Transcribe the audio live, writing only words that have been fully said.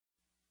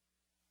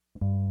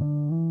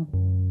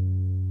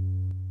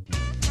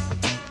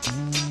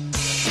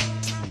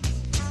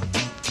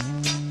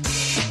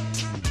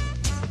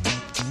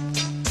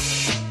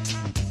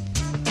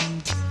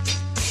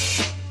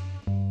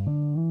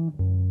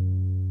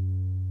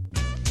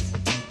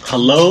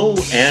Hello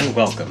and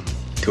welcome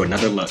to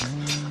Another Look,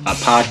 a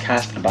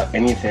podcast about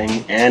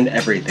anything and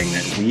everything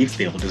that we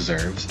feel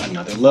deserves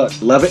another look.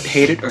 Love it,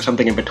 hate it, or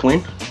something in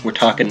between. We're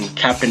talking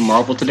Captain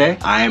Marvel today.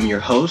 I am your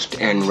host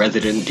and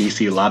resident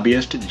DC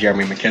lobbyist,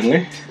 Jeremy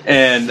McKinley.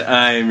 And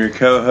I am your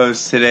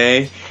co-host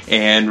today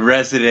and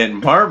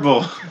resident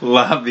Marvel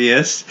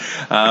lobbyist,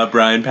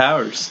 Brian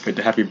Powers. Good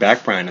to have you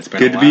back, Brian. It's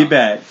been Good a while. to be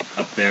back.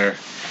 Up there,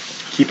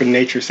 keeping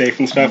nature safe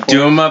and stuff.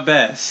 Doing my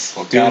best.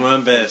 Well, Doing my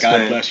best, God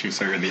man. bless you,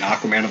 sir. You're the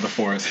Aquaman of the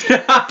forest.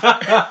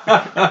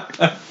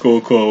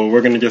 Cool.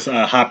 We're going to just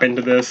hop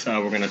into this.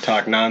 We're going to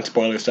talk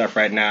non-spoiler stuff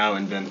right now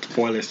and then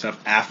spoiler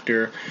stuff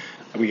after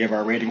we give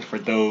our ratings for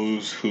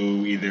those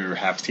who either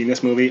have seen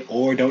this movie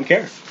or don't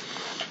care.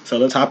 So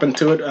let's hop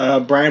into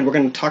it. Brian, we're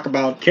going to talk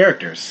about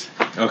characters.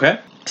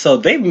 Okay. So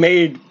they've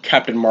made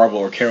Captain Marvel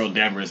or Carol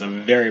Danvers a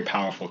very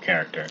powerful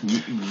character.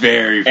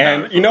 Very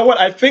powerful. And you know what?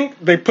 I think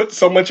they put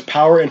so much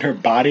power in her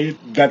body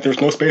that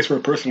there's no space for her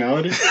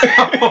personality.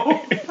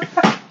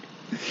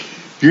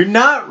 You're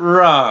not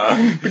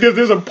wrong. Because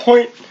there's a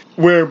point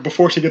where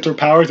before she gets her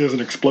powers, there's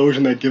an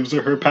explosion that gives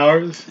her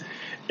her-powers.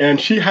 And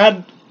she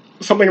had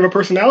something of a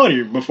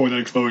personality before that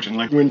explosion.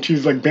 Like when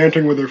she's like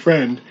bantering with her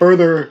friend,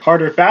 further,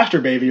 harder, faster,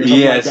 baby, or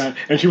something like that.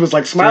 And she was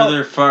like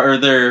smiling.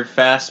 Further,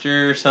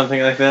 faster, or something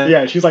like that?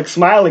 Yeah, she's like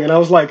smiling. And I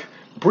was like,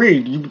 Bree,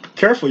 you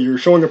careful, you're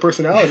showing a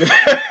personality.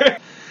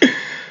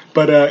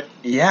 But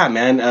yeah,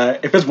 man,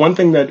 if it's one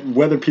thing that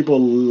whether people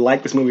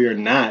like this movie or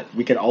not,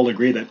 we can all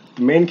agree that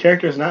the main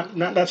character is not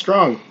that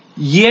strong.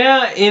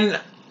 Yeah, and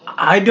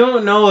I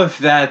don't know if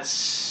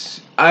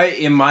that's...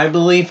 in my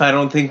belief, I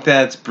don't think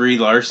that's Brie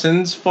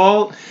Larson's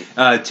fault.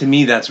 To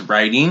me, that's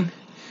writing.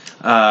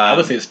 I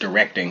would say it's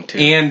directing, too.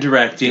 And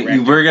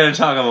directing. We're going to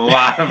talk a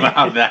lot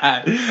about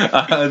that.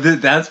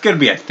 That's going to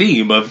be a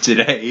theme of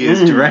today,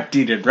 is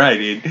directing and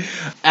writing.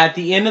 At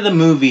the end of the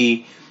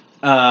movie,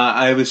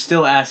 I was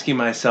still asking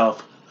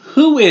myself,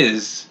 who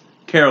is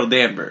Carol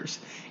Danvers?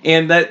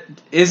 And that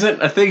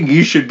isn't a thing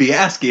you should be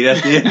asking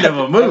at the end of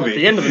a movie. At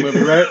the end of the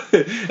movie, right?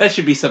 That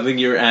should be something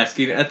you're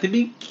asking at the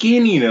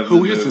beginning of the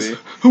movie.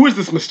 Who is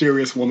this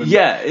mysterious woman?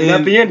 Yeah. And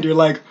at the end, you're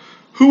like,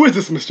 who is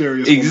this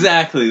mysterious woman?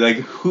 Exactly. Like,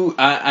 who...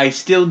 I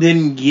still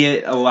didn't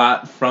get a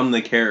lot from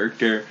the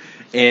character.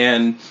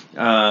 And,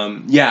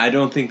 I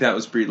don't think that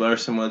was Brie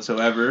Larson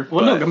whatsoever.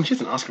 Well, no, I mean,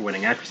 she's an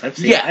Oscar-winning actress.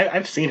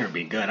 I've seen her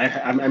be good.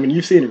 I mean,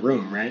 you've seen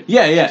Room, right?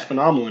 Yeah. She's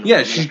phenomenal.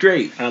 Yeah, she's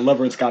great. And I love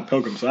her in Scott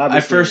Pilgrim. So I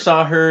first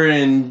saw her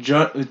in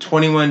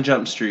 21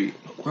 Jump Street.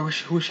 Who was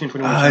she in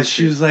 21 Jump Street?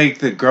 She was like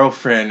the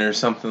girlfriend or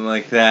something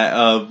like that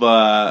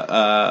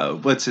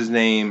of, what's his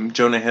name?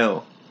 Jonah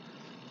Hill.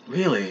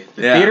 Really?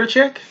 The theater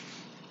chick?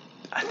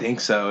 I think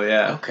so,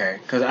 yeah. Okay,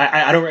 because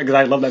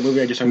I love that movie.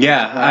 I just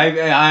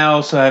I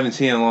also haven't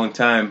seen it in a long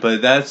time,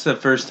 but that's the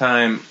first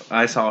time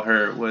I saw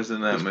her was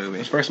in that movie.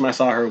 The first time I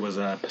saw her was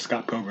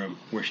Scott Pilgrim,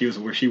 where she was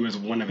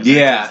one of his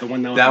actors, the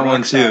one that was that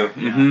one too.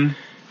 Mm-hmm. Yeah.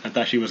 I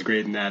thought she was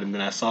great in that, and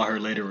then I saw her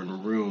later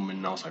in Room,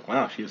 and I was like,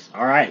 wow, she's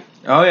all right.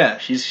 Oh yeah,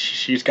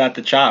 she's got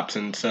the chops,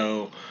 and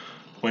so.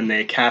 When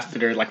they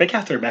casted her, they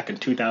casted her back in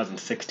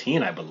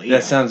 2016, I believe.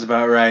 That sounds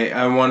about right.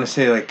 I want to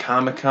say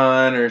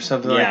Comic-Con or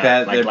something like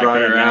that. They brought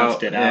her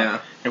out.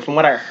 Yeah. And from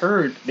what I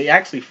heard, they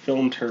actually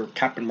filmed her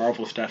Captain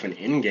Marvel stuff in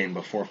Endgame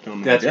before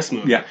filming this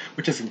movie. Yeah.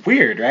 Which is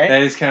weird, right?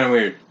 That is kind of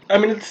weird. I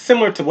mean, it's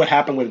similar to what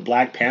happened with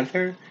Black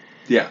Panther.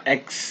 Yeah.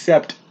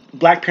 Except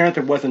Black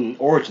Panther wasn't an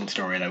origin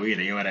story though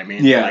either. You know what I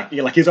mean? Yeah.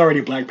 Like he's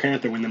already Black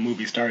Panther when the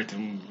movie starts,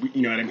 and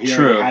you know what I mean. He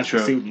already has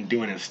the suit and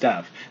doing his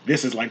stuff.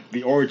 This is like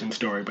the origin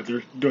story, but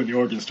they're doing the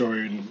origin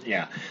story, and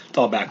it's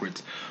all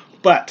backwards.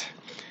 But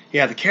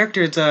the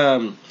character,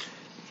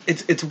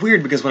 it's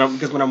weird because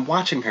when I'm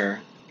watching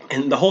her,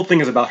 and the whole thing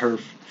is about her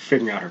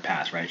figuring out her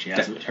past, right? She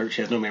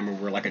has no memory.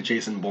 We're like a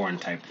Jason Bourne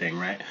type thing,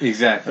 right?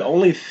 Exactly. The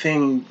only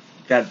thing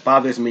that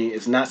bothers me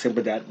is not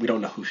simply that we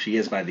don't know who she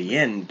is by the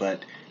end,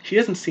 but she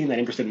doesn't seem that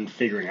interested in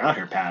figuring out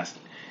her past.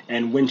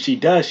 And when she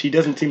does, she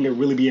doesn't seem to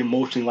really be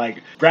emotionally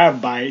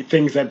grabbed by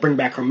things that bring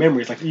back her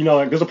memories.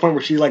 There's a point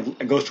where she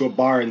goes to a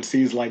bar and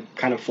sees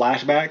kind of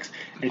flashbacks,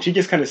 and she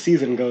just kind of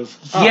sees it and goes,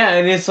 oh. Yeah,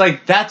 and it's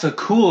that's a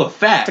cool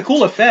effect. It's a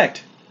cool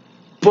effect.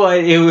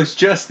 But it was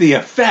just the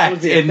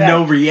effect and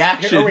no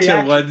reaction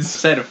to one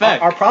said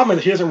effect. Our problem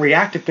is she doesn't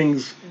react to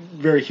things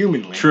very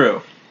humanly.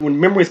 True. When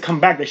memories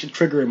come back, they should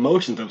trigger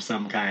emotions of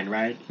some kind,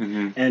 right?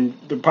 Mm-hmm. And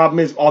the problem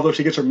is, although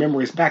she gets her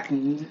memories back,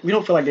 we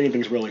don't feel like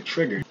anything's really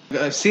triggered.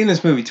 I've seen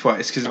this movie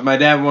twice because my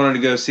dad wanted to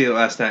go see it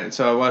last night,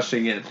 so I watched it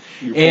again.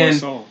 You poor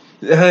soul.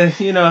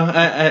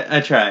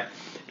 I try.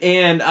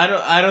 And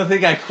I don't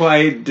think I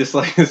quite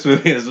dislike this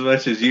movie as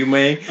much as you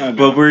may,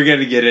 but we're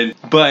gonna get in.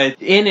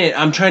 But in it,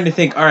 I'm trying to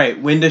think. All right,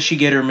 when does she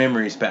get her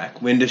memories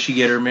back? When does she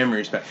get her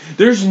memories back?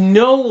 There's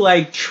no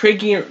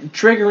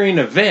triggering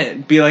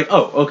event. Be like,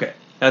 oh, okay.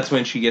 That's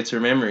when she gets her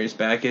memories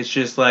back. It's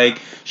just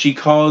she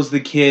calls the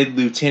kid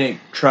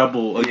Lieutenant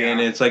Trouble again.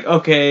 Yeah. And it's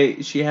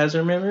okay, she has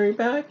her memory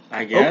back?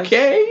 I guess.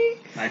 Okay.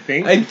 I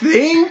think. I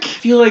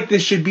feel like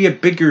this should be a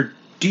bigger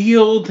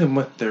deal than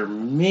what they're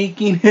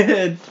making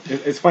it.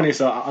 It's funny,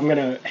 so I'm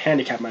gonna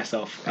handicap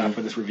myself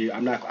for this review.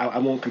 I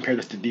won't compare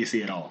this to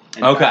DC at all.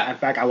 In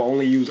fact, I will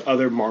only use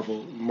other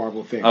Marvel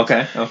things.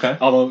 Okay.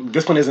 Although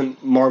this one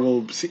isn't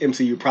Marvel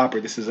MCU proper.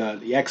 This is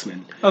the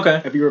X-Men.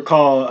 Okay. If you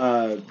recall,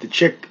 the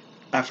chick,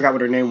 I forgot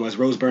what her name was.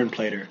 Rose Byrne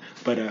played her,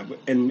 but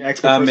in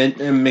X-Men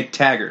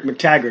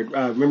McTaggart.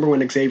 Remember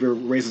when Xavier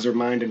raises her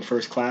mind in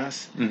First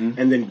Class,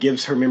 and then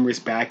gives her memories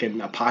back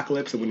in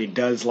Apocalypse, and when he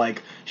does,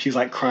 she's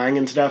crying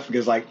and stuff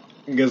because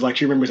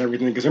she remembers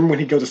everything. Because remember when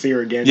he goes to see her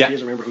again, she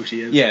doesn't remember who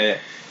she is. Yeah.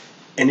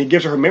 And he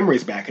gives her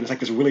memories back, and it's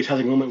this really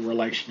touching moment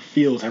where she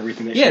feels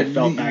everything that she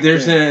felt back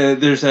then.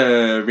 There's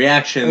a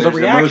reaction. There's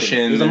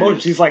emotion. There's emotion.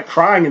 She's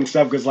crying and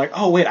stuff because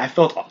oh wait, I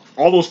felt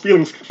all those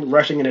feelings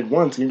rushing in at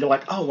once, and you're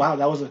like, oh wow,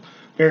 that was a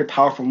very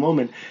powerful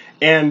moment.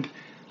 And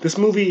this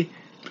movie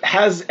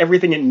has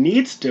everything it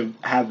needs to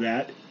have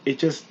that. It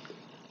just,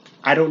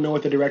 I don't know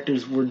what the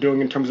directors were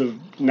doing in terms of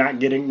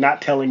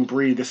not telling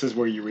Brie this is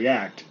where you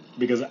react,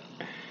 because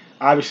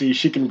obviously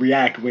she can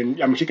react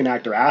she can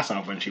act her ass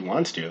off when she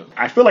wants to.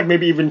 I feel like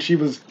maybe even she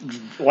was,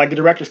 the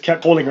directors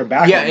kept holding her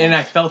back. Yeah, and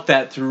I felt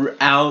that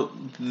throughout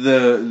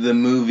the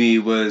movie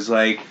was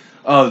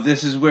oh,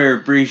 this is where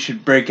Brie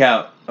should break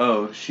out.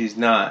 Oh, she's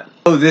not.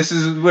 Oh, this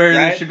is where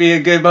there should be a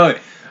good moment.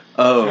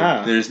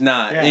 Oh, there's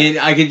not. Yeah. And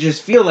I could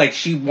just feel like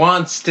she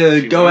wants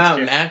to go out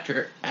and act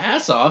her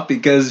ass off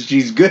because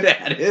she's good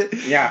at it.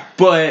 Yeah.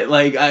 But,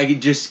 I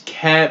just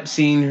kept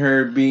seeing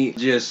her be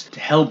just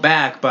held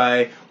back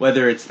by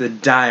whether it's the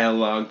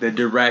dialogue, the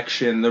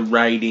direction, the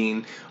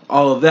writing,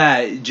 all of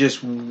that. It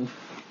just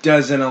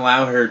doesn't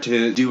allow her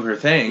to do her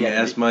thing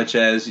as much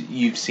as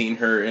you've seen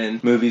her in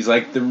movies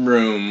like The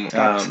Room,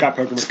 Scott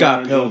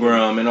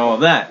Pilgrim, and all of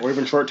that. Or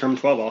even Short Term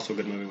 12, also a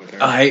good movie with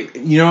her.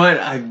 You know what?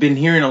 I've been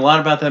hearing a lot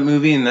about that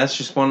movie, and that's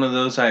just one of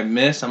those I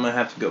miss. I'm going to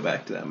have to go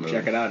back to that movie.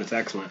 Check it out. It's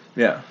excellent.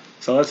 Yeah.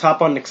 So let's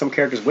hop on to some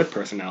characters with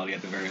personality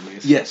at the very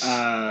least. Yes.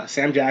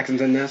 Sam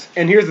Jackson's in this.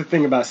 And here's the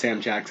thing about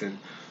Sam Jackson.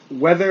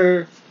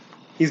 Whether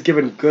he's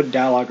given good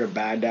dialogue or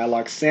bad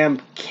dialogue,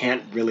 Sam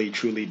can't really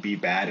truly be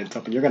bad in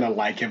something. You're going to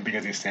like him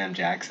because he's Sam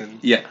Jackson.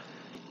 Yeah.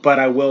 But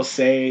I will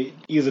say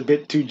he's a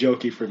bit too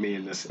jokey for me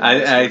in this.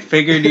 I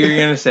figured you were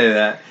going to say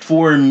that.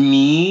 For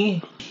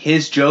me,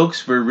 his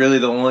jokes were really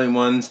the only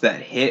ones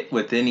that hit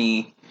with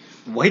any...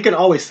 Well, he can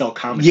always sell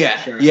comedy. Yeah,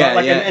 for sure. Yeah,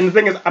 And the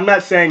thing is, I'm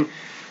not saying...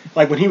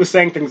 when he was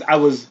saying things,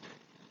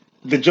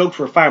 the jokes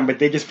were fine, but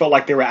they just felt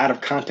like they were out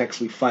of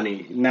contextly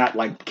funny, not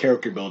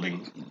character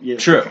building.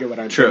 True. I forget what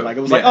I'm True. saying.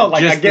 It was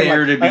I get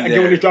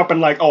when he's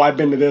dropping I've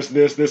been to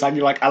this. I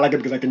like it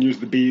because I can use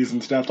the bees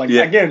and stuff.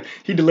 Again,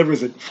 he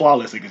delivers it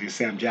flawlessly because he's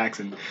Sam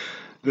Jackson.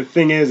 The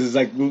thing is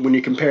when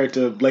you compare it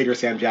to later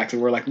Sam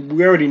Jackson,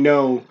 we already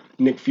know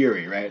Nick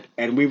Fury, right?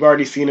 And we've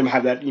already seen him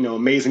have that,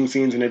 amazing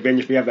scenes in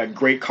Avengers. We have that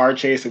great car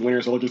chase in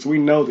Winter Soldier, so we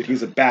know that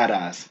he's a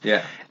badass.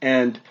 Yeah.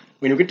 And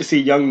when you get to see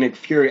young Nick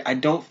Fury, I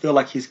don't feel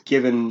like he's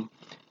given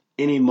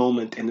any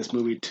moment in this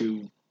movie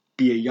to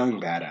be a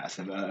young badass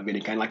of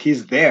any kind.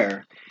 He's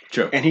there,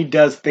 True. And he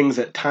does things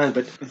at times,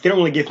 but they don't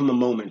really give him a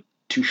moment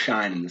to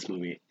shine in this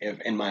movie,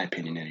 in my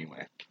opinion,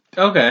 anyway.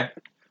 Okay,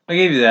 I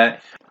gave you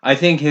that. I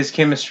think his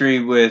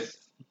chemistry with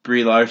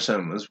Brie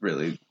Larson was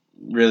really,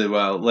 really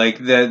well.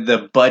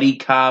 The buddy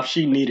cop,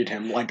 she needed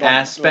him.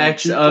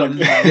 Aspects of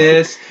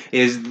this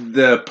is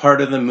the part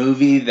of the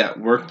movie that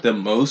worked the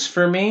most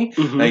for me.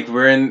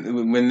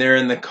 Mm-hmm. When they're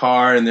in the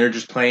car and they're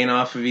just playing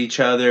off of each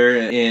other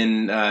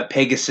in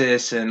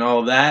Pegasus and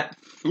all that.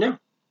 Yeah.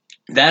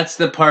 That's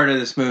the part of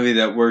this movie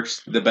that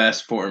works the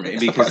best for me.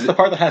 It's the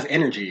part that has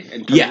energy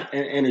and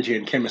energy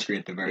and chemistry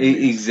at the very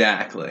least.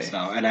 Exactly. So,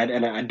 and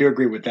I do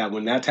agree with that.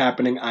 When that's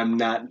happening, I'm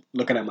not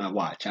looking at my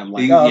watch. I'm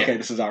okay,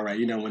 this is all right.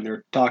 When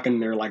they're talking,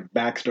 they're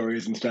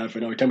backstories and stuff.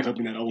 And tell me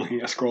something that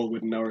only a Skrull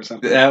would know or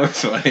something. That was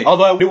funny.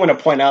 Although I do want to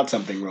point out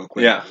something real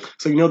quick. Yeah.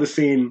 So the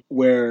scene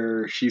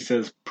where she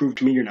says, "Prove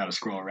to me you're not a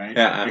Skrull," right?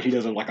 Yeah. And he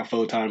does a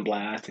photon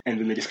blast, and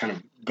then they just kind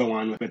of go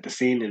on with the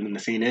scene, and then the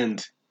scene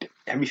ends.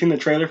 Have you seen the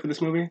trailer for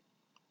this movie?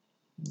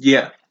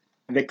 Yeah.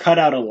 They cut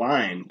out a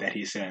line that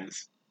he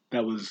says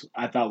that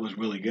I thought was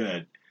really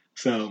good.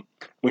 So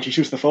when she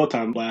shoots the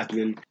photon blast, and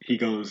then he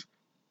goes,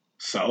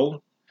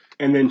 "So?"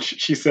 And then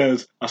she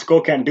says, "A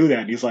Skrull can't do that."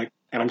 And he's like,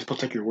 "And I'm supposed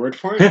to take your word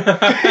for it?"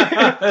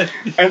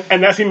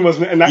 and that scene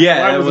wasn't, and that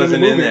line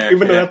wasn't in the movie,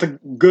 even though that's a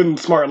good and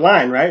smart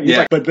line, right? He's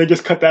but they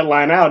just cut that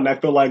line out, and I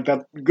feel like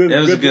that's good.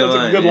 That was a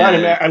good line,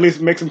 and at least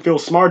makes him feel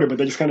smarter. But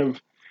they just kind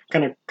of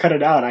cut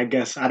it out. I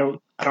guess I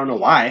don't know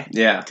why.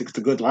 Yeah, it's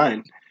a good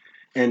line.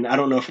 And I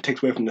don't know if it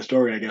takes away from the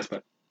story, I guess,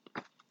 but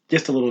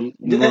just a little.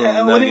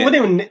 I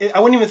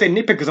wouldn't even say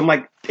nitpick because I'm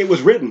it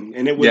was written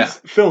and it was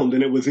filmed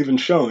and it was even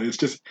shown. It's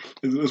just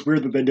it was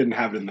weird that they didn't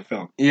have it in the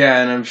film. Yeah,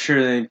 and I'm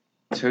sure they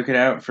took it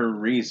out for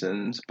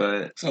reasons,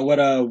 but. So what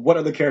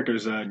other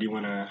characters do you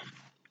want to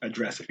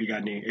address if you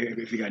got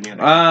any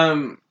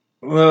other?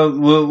 Well,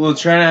 we'll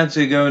try not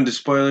to go into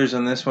spoilers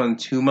on this one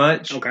too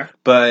much. Okay.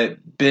 But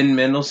Ben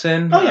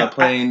Mendelsohn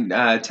playing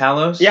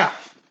Talos. Yeah.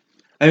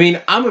 I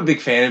mean, I'm a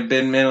big fan of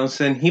Ben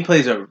Mendelsohn. He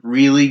plays a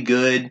really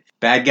good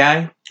bad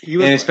guy.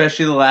 and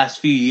especially the last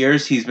few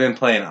years, he's been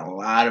playing a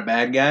lot of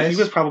bad guys.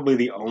 He was probably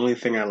the only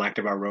thing I liked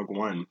about Rogue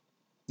One.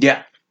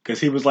 Yeah. Because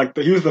he was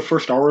the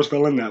first Star Wars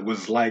villain that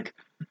was like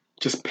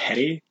just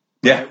petty.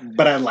 Yeah,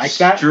 but I like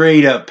that.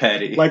 Straight up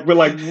petty.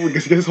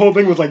 Because his whole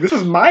thing was like, this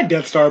is my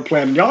Death Star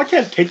plan. Y'all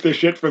can't take this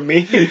shit from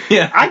me.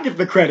 Yeah, I get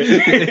the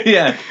credit.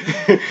 Yeah,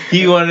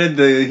 he wanted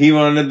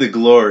the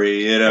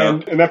glory, you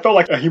know. And I felt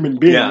like a human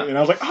being. Yeah. And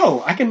I was like,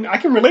 oh, I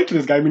can relate to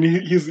this guy. I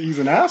mean, he's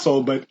an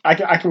asshole, but I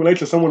can relate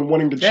to someone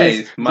wanting to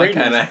chase my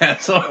kind of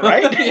asshole,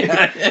 right?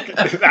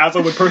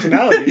 Asshole with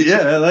personality.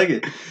 Yeah, I like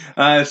it.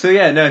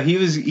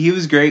 He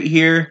was great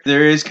here.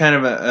 There is kind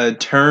of a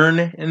turn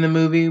in the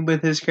movie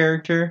with his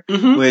character,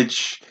 which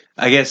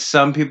I guess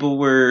some people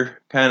were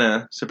kind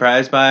of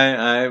surprised by.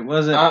 I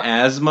wasn't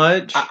as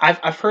much.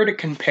 I've heard it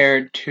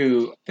compared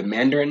to the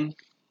Mandarin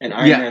and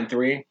Iron Man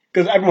 3.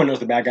 Because everyone knows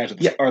the bad guys are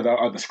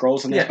the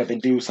Skrulls in this, but they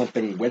do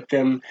something with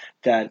them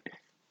that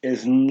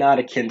is not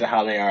akin to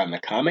how they are in the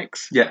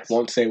comics. Yes.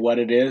 Won't say what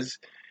it is.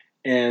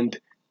 And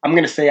I'm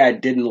going to say I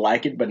didn't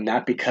like it, but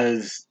not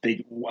because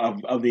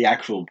of the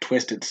actual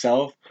twist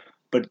itself,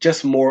 but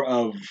just more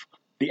of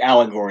the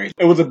allegories.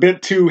 It was a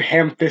bit too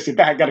ham-fisted.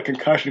 I got a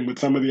concussion with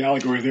some of the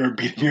allegories they were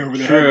beating me over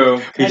the head.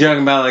 True. You're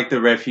talking about like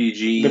the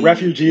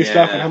refugee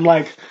stuff, and I'm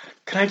like,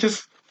 can I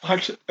just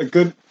watch a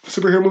good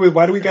superhero movie?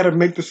 Why do we got to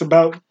make this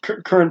about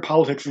current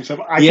politics and stuff?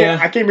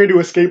 I came here to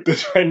escape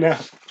this right now.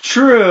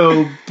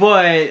 True,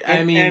 but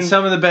and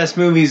some of the best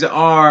movies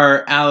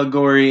are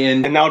allegory,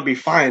 and that would be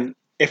fine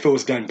if it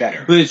was done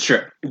better. But it's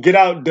true. Get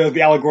Out does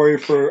the allegory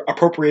for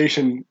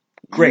appropriation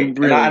great,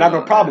 really, and I have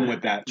no problem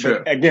with that. True.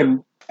 But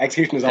again,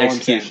 execution is all I'm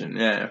saying.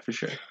 Yeah, for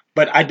sure.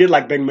 But I did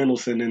like Ben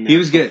Mendelsohn in there. He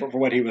was good for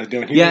what he was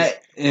doing. He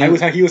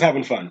was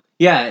having fun.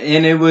 Yeah,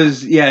 and it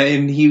was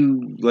and he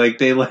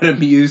they let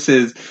him use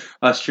his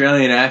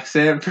Australian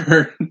accent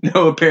for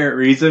no apparent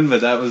reason,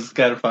 but that was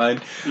kind of fine.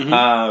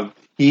 Mm-hmm.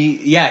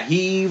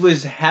 He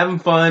was having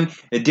fun,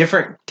 a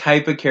different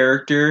type of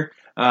character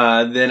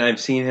than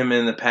I've seen him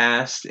in the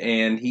past,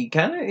 and he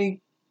got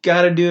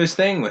to do his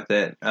thing with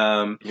it.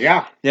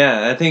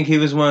 I think he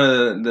was one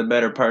of the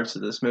better parts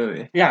of this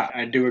movie. Yeah,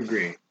 I do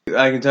agree.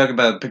 I can talk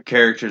about the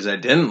characters I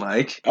didn't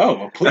like. Oh,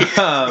 well, please.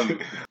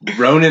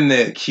 Ronan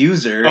the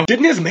Accuser. Oh,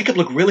 didn't his makeup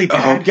look really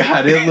bad? Oh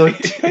God, it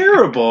looked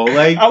terrible.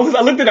 Like I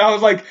looked at it, I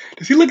was like,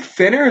 does he look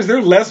thinner? Is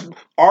there less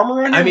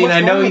armor on him? I mean,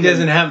 I know he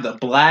doesn't have the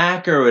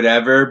black or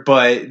whatever,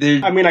 but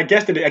I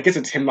guess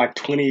it's him like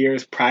 20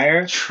 years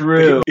prior.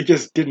 True. It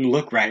just didn't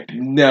look right.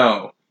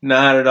 No,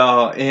 not at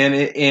all.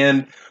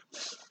 And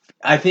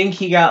I think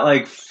he got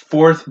like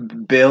fourth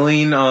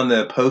billing on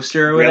the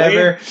poster or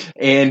whatever,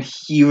 and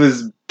he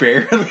was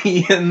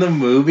barely in the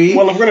movie.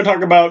 Well, if we're going to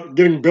talk about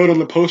getting billed on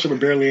the poster but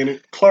barely in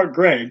it, Clark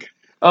Gregg.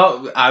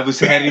 Oh, I was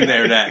heading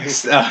there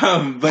next.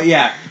 But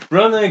yeah,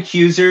 Ronan the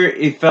Accuser,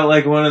 it felt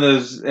like one of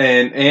those,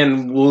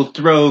 and we'll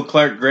throw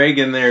Clark Gregg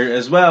in there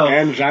as well.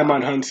 And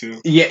Djimon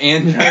Hounsou. Yeah,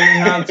 and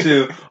Djimon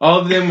Hounsou. All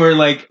of them were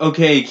like,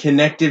 okay,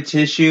 connective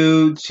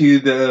tissue to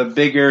the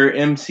bigger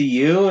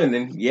MCU, and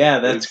then,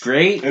 that's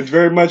great. It's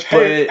very much,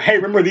 hey,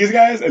 remember these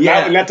guys? And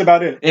that's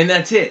about it. And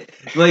that's it.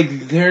 Like,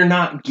 they're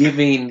not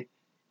giving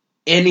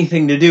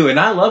anything to do, and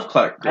I love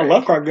Clark Gregg. I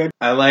love Clark Gregg.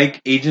 I like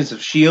Agents of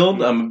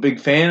S.H.I.E.L.D. I'm a big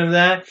fan of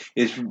that.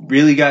 It's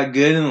really got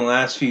good in the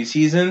last few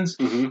seasons.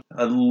 Mm-hmm.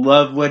 I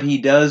love what he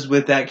does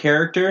with that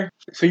character.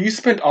 So you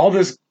spent all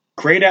this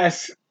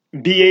great-ass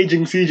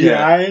de-aging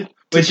CGI?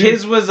 Which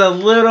his was a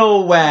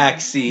little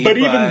waxy. But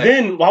even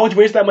then, why would you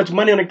waste that much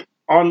money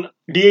on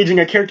de-aging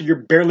a character you're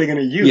barely going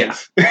to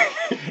use? Yeah.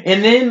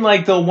 And then,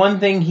 the one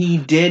thing he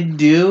did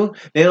do,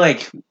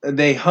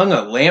 they hung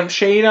a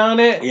lampshade on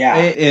it. Yeah.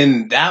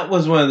 And that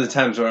was one of the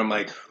times where I'm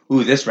like,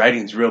 ooh, this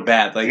writing's real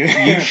bad.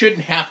 You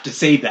shouldn't have to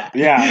say that.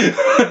 Yeah.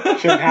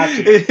 Shouldn't have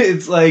to.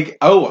 It's like,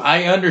 oh,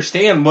 I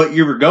understand what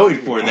you were going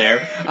for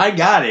there. I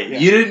got it. Yeah.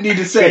 You didn't need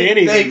to say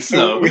anything. Thanks,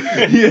 though.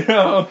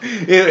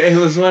 It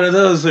was one of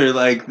those where,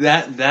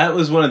 that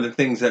was one of the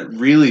things that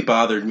really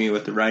bothered me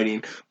with the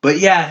writing. But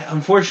yeah,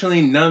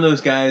 unfortunately, none of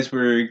those guys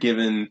were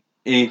given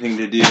anything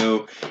to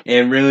do,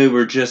 and really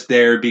were just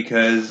there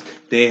because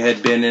they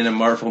had been in a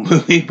Marvel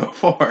movie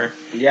before.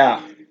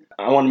 Yeah.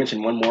 I want to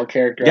mention one more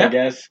character, I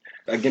guess.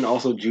 Again,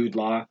 also Jude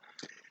Law,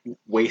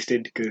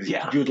 wasted, because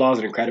Jude Law is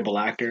an incredible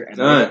actor,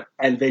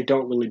 and they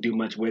don't really do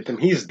much with him.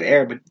 He's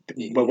there,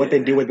 but what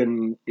they do with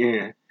him,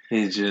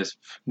 he's just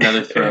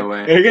another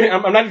throwaway. And again,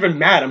 I'm not even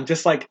mad. I'm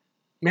just like,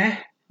 meh.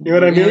 You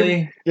know what I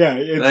mean?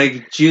 Yeah.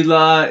 Jude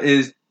Law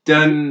is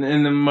done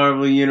in the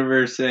Marvel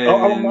universe,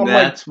 and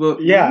that's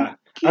what. Yeah.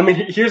 I mean,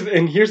 here's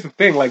the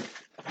thing.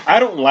 I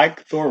don't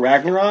like Thor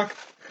Ragnarok,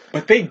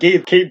 but they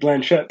gave Cate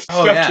Blanchett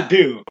stuff to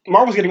do.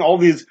 Marvel's getting all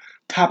these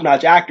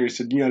top-notch actors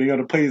to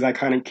to play these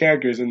iconic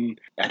characters, and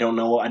I don't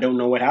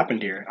know what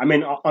happened here. I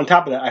mean, on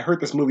top of that, I heard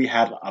this movie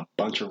had a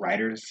bunch of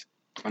writers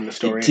on the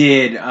story. It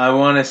did. I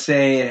want to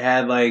say it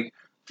had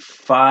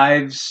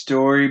 5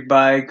 story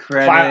by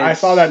credits. I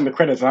saw that in the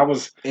credits,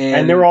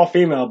 and they were all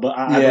female, but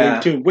I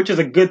believe too, which is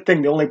a good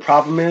thing. The only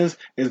problem is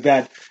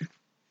that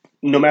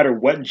no matter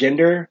what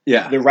gender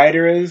the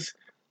writer is,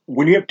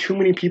 when you have too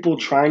many people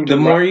trying to...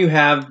 The more you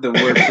have, the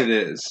worse it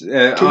is.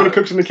 Too many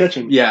cooks in the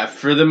kitchen. Yeah,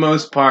 for the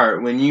most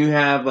part. When you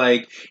have,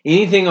 like,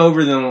 anything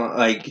over than,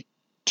 like,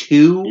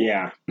 2,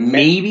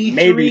 maybe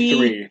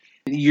 3,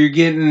 you're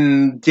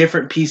getting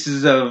different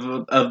pieces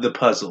of the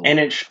puzzle. And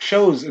it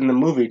shows in the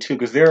movie, too,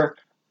 because there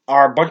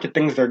are a bunch of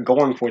things they're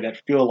going for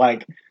that feel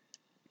like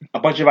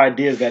a bunch of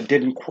ideas that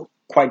didn't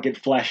quite get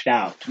fleshed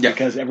out. Yeah.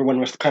 Because everyone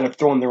was kind of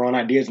throwing their own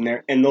ideas in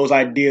there, and those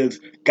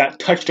ideas got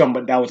touched on,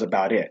 but that was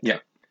about it. Yeah.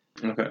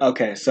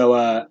 Okay, so,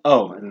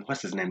 and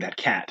what's his name? That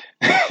cat.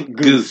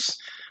 Goose.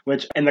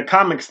 Which, in the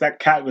comics, that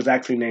cat was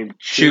actually named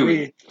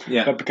Chewie.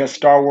 Yeah. But because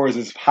Star Wars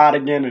is hot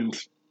again, and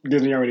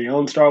Disney already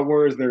owns Star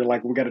Wars, they're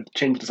like, we gotta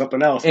change it to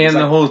something else. And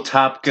the whole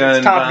Top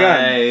Gun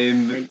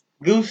vibe.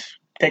 Goose,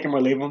 take him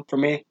or leave him for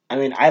me. I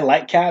mean, I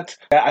like cats.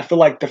 I feel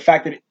like the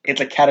fact that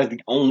it's a cat is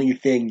the only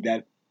thing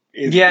that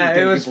is... Yeah,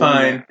 it was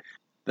fine.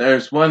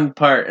 There's one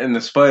part in the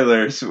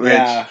spoilers which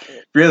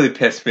really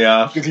pissed me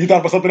off. Because you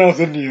thought about something else,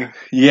 didn't you?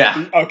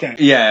 Yeah. Okay.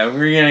 Yeah,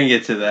 we're gonna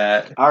get to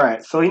that. All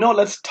right. So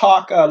let's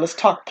talk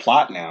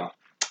plot now.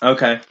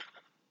 Okay.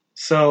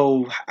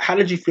 So, how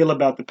did you feel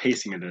about the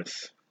pacing of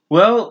this?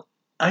 Well,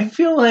 I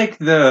feel like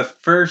the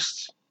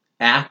first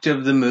act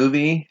of the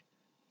movie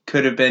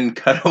could have been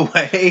cut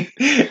away,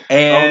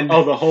 and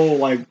the whole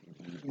like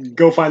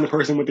go find the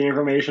person with the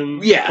information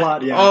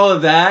plot. Yeah. All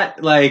of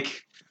that,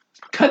 like,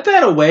 cut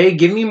that away.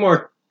 Give me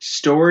more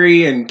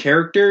story and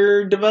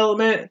character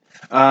development.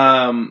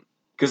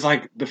 Because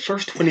like the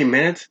first 20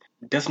 minutes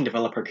doesn't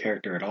develop her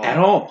character at all. At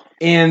all.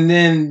 And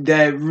then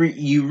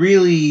you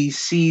really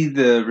see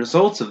the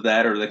results of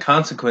that or the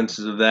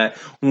consequences of that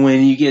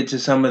when you get to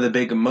some of the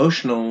big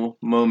emotional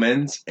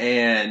moments,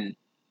 and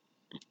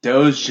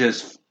those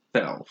just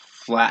fell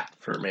flat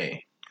for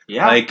me.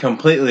 Yeah. Like,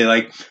 completely.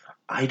 Like,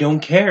 I don't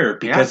care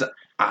because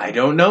I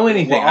don't know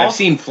anything. I've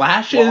seen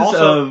flashes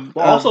of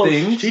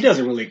things. She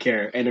doesn't really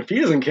care. And if he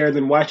doesn't care,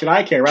 then why should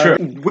I care, right? Sure.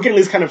 We can at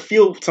least kind of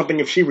feel something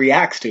if she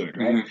reacts to it,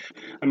 right? Mm-hmm.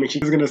 I mean,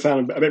 she's going to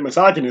sound a bit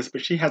misogynist,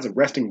 but she has a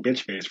resting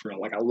bitch face for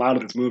like a lot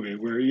of this movie,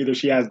 where either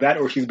she has that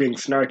or she's being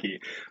snarky.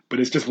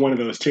 But it's just one of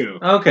those two.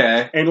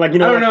 Okay. And like, I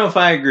don't know if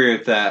I agree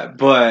with that,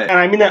 but... And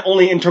I mean that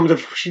only in terms of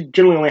she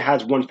generally only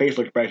has one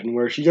facial expression,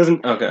 where she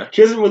doesn't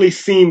really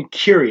seem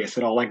curious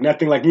at all. Like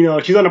nothing, like,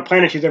 she's on a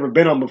planet she's never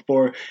been on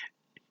before,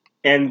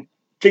 and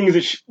things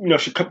that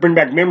she could bring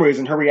back memories,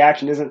 and her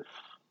reaction isn't,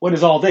 what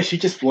is all this? She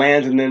just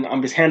lands, and then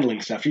I'm just handling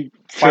stuff. She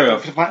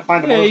finds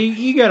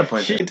you got a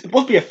point. It's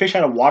supposed to be a fish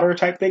out of water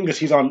type thing, because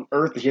she's on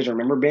Earth and she doesn't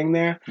remember being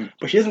there,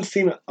 but she doesn't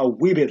seem a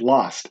wee bit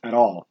lost at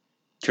all.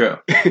 True.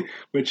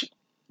 Which,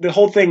 the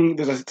whole thing,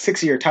 there's a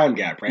 6-year time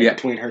gap, right,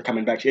 between her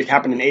coming back. It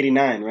happened in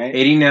 89, right?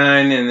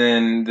 89, and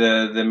then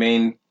the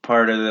main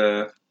part of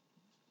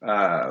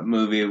the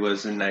movie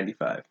was in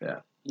 95, yeah.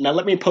 Now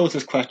let me pose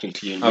this question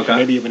to you, and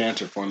maybe you have an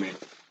answer for me.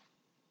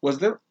 Was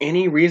there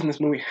any reason this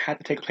movie had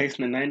to take place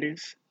in the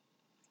 90s?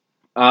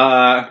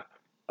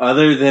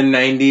 Other than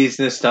 90s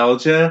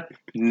nostalgia?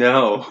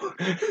 No.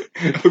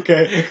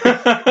 Okay.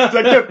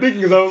 I kept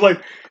thinking, because I was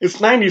like, it's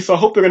 90s, so I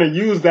hope they're going to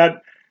use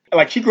that.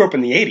 Like, she grew up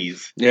in the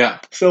 80s. Yeah.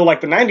 So, like,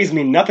 the 90s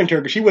mean nothing to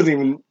her, because she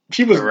wasn't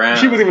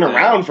even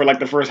around for, like,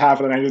 the first half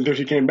of the 90s until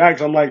she came back.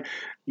 So I'm like,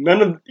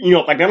 none of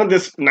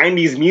this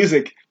 90s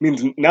music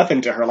means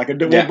nothing to her. Like,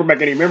 it won't bring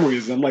back any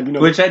memories. I'm like,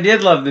 Which I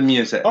did love the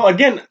music. Oh,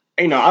 again,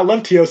 I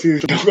love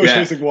TLC's Don't Go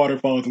Chasing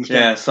Waterfalls and stuff.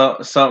 Yeah,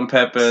 salt and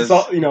pepper.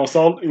 Salt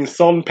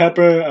and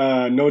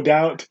pepper, no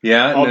doubt.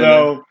 Yeah.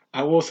 Although,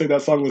 I will say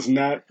that song was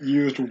not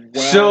used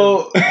well.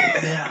 So,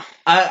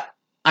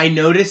 I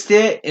noticed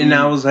it, and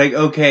I was like,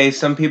 okay,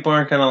 some people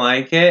aren't going to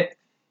like it.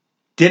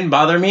 Didn't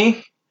bother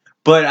me,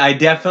 but I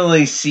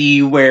definitely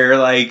see where,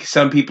 like,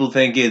 some people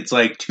think it's,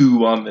 like,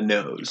 too on the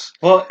nose.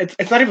 Well,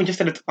 it's not even just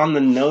that it's on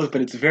the nose,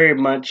 but it's very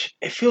much,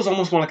 it feels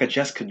almost more like a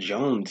Jessica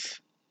Jones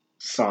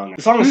song.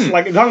 The song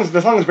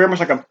is very much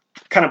like a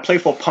kind of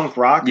playful punk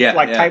rock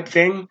type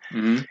thing.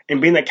 Mm-hmm.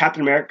 And being that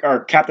Captain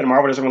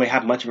Marvel doesn't really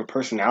have much of a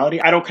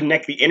personality, I don't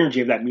connect the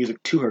energy of that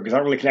music to her, because I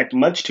don't really connect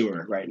much to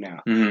her right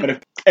now. Mm-hmm.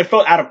 But it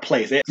felt out of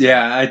place.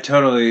 I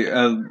totally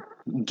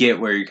get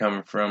where you're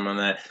coming from on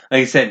that.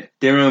 Like I said,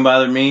 didn't really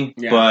bother me,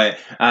 but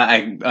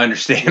I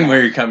understand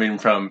where you're coming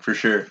from for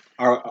sure.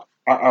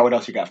 What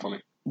else you got for me?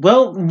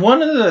 Well, one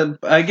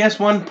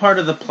part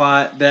of the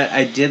plot that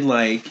I did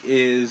like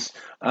is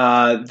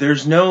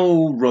there's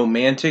no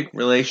romantic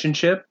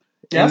relationship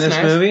in this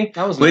movie,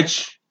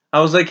 which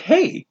I was like,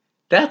 hey,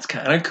 that's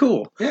kind of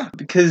cool. Yeah.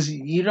 Because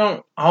you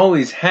don't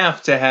always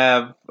have to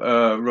have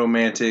a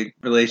romantic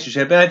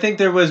relationship. And I think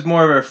there was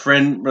more of a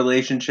friend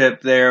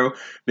relationship there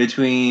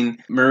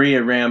between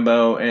Maria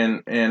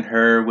Rambeau and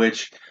her,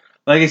 which,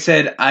 like I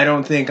said, I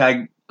don't think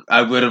I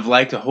would have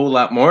liked a whole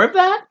lot more of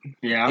that.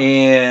 Yeah.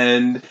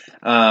 And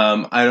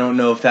I don't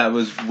know if that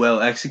was well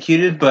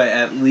executed, but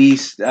at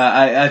least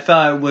I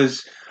thought it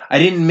was... I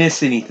didn't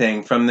miss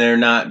anything from there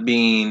not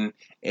being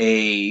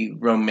a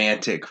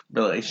romantic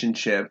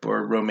relationship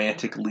or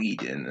romantic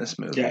lead in this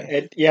movie.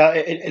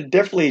 It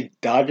definitely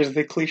dodges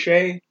the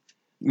cliche.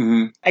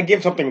 Mm-hmm. I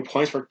give something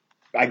points for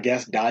I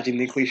guess, dodging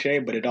the cliche,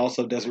 but it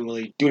also doesn't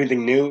really do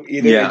anything new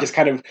either. Yeah. It just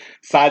kind of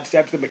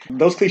sidesteps them.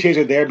 Those cliches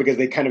are there because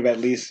they kind of at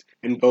least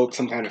invoke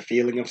some kind of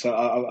feeling of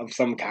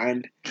some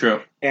kind.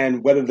 True.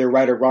 And whether they're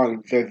right or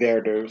wrong, they're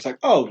there to, it's like,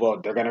 oh,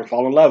 well, they're going to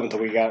fall in love until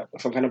we got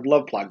some kind of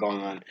love plot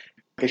going on.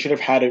 They should have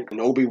had an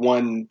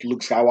Obi-Wan,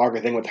 Luke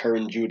Skywalker thing with her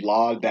and Jude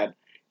Law that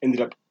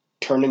ended up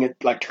turning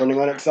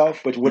on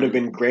itself, which would have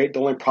been great. The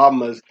only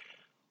problem is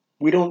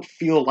we don't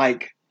feel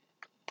like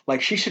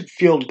she should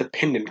feel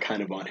dependent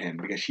kind of on him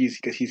because he's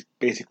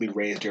basically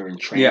raised her and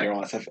trained her and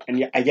all that stuff. And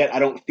yet I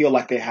don't feel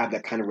like they have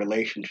that kind of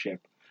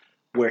relationship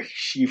where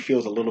she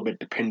feels a little bit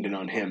dependent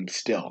on him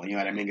still. You know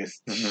what I mean?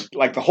 It's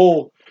like the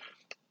whole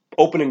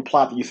opening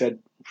plot that you said,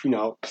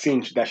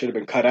 scene that should have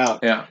been cut out.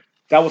 Yeah.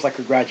 That was like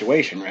her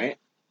graduation, right?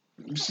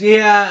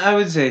 Yeah, I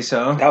would say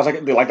so. That was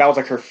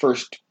like her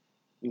first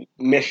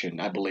mission,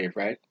 I believe,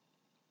 right?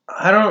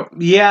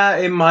 Yeah,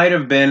 it might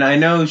have been. I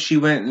know she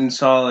went and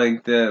saw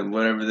like the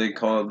whatever they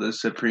call it, the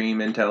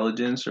Supreme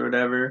Intelligence or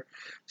whatever.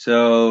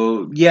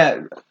 So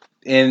yeah,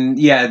 and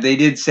yeah, they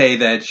did say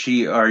that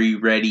are you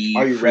ready?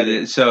 Are you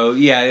ready? This? So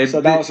yeah,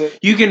 so that was it.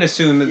 You can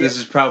assume that this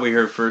is probably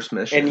her first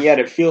mission, and yet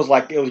it feels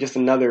like it was just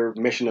another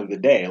mission of the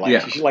day.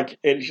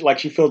 Like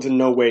she feels in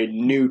no way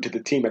new to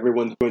the team.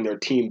 Everyone's doing their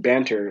team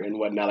banter and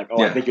whatnot. Like,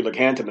 I think you look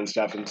handsome and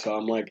stuff. And so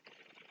I'm like,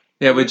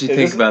 yeah, what'd you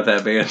think about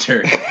that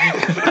banter?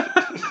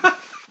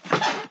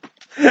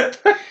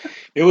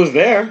 It was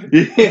there.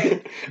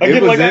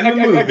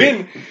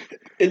 Again,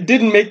 it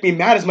didn't make me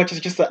mad as much as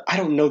just that I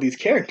don't know these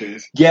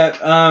characters. Yeah.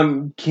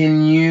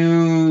 Can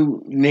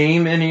you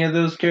name any of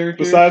those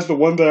characters besides the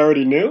ones I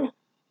already knew?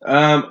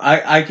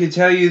 I could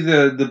tell you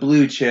the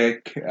blue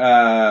chick,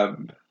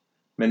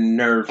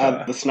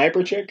 Minerva, the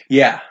sniper chick.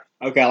 Yeah.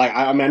 Okay,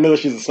 I know that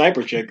she's a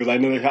sniper chick because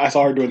I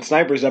saw her doing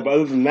sniper stuff. But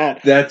other than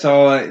that, that's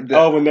all.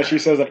 And she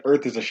says that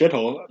Earth is a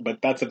shithole, but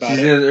that's about it.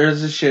 She says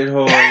Earth's a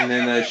shithole, and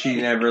then that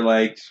she never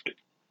liked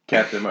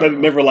Captain Marvel.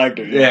 Never liked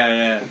her.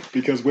 Yeah.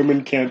 Because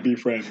women can't be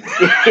friends.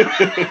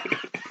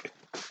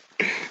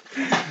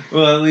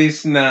 Well, at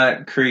least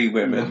not Kree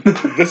women.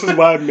 This is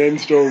why men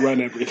still run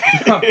everything.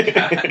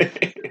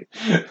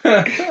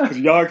 Because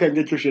y'all can't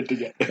get your shit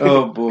together.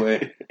 Oh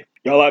boy,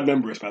 y'all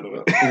outnumber us, by the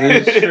way.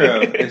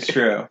 It's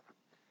true.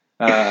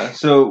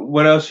 So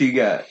what else you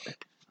got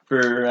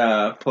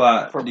for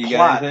plot? Do you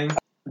got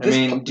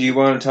anything? Do you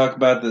want to talk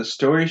about the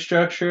story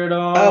structure at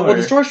all? Well,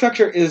 the story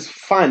structure is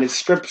fine. It's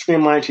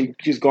streamlined.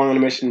 She's going on a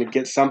mission to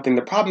get something.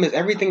 The problem is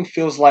every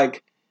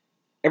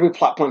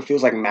plot point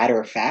feels like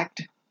matter of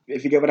fact.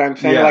 If you get what I'm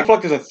saying. Yeah. I feel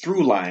like there's a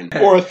through line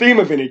or a theme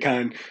of any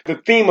kind. The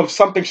theme of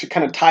something should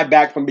kind of tie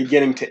back from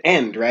beginning to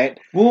end, right?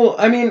 Well,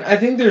 I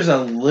think there's a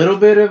little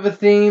bit of a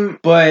theme,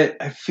 but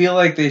I feel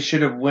like they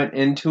should have went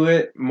into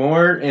it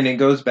more, and it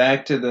goes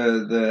back to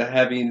the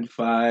having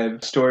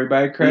 5 story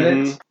by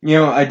credits.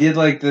 Mm-hmm. I did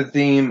like the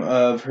theme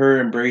of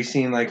her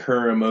embracing like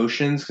her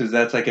emotions because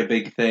that's like a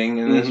big thing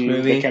in this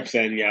movie. They kept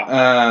saying,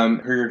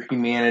 her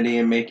humanity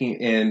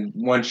and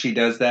once she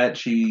does that,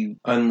 she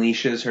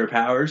unleashes her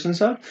powers and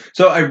stuff.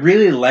 So I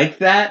really like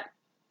that.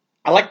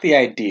 I like the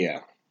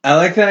idea.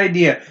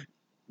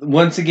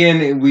 Once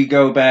again, we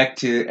go back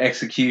to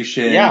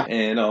execution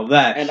and all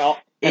that. And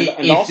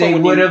if they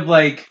would have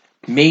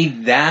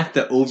made that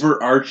the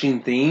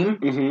overarching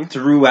theme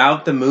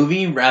throughout the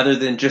movie rather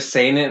than just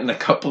saying it in a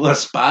couple of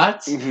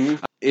spots,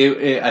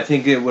 I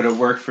think it would have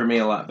worked for me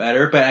a lot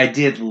better. But I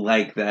did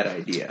like that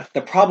idea.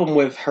 The problem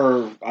with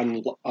her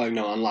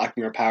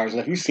unlocking her powers,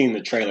 and if you've seen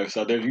the trailer,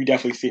 so you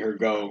definitely see her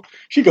go.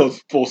 She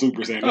goes full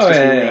Super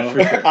Saiyan.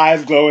 For sure.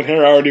 Eyes glowing,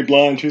 hair already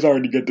blonde. She's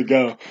already good to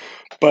go.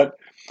 But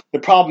the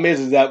problem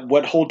is that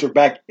what holds her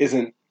back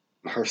isn't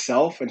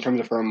herself in terms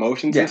of her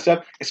emotions and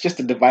stuff. It's just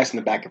a device in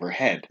the back of her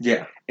head.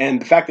 Yeah.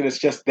 And the fact that it's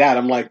just that,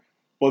 I'm like,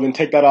 well, then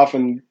take that off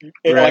and...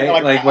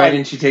 why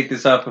didn't you take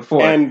this off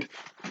before? And,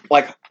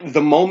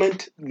 the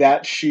moment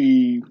that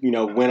she,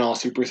 went all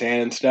Super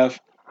Saiyan and stuff,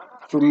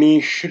 for me,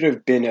 should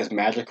have been as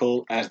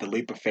magical as the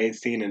leap of faith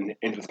scene in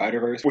Into the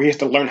Spider-Verse, where he has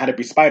to learn how to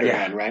be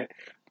Spider-Man, right?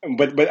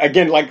 But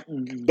again,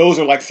 those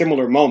are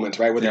similar moments,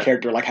 right? Where the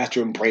character has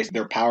to embrace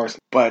their powers.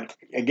 But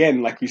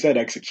again, like you said,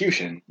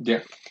 execution.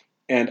 Yeah.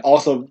 And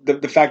also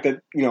the fact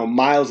that,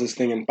 Miles'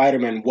 thing in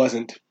Spider-Man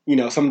wasn't,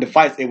 some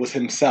device, it was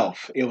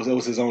himself. It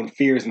was his own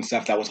fears and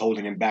stuff that was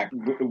holding him back,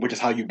 which is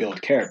how you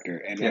build character.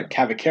 And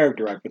have a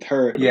character with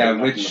her.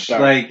 Yeah, which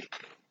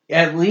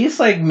at least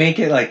make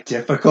it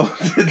difficult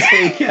to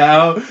take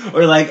out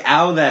or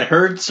ow, that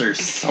hurts or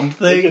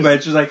something.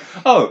 But she's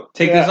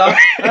take this off.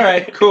 All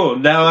right, cool.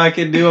 Now I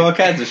can do all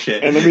kinds of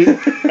shit. And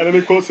let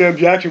me quote Sam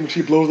Jackson when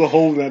she blows a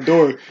hole in that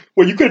door.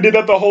 Well, you could have did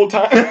that the whole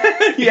time.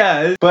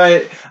 Yeah,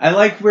 but I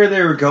liked where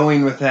they were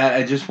going with that.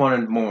 I just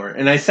wanted more,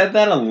 and I said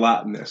that a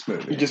lot in this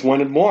movie. You just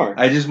wanted more.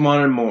 I just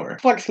wanted more. I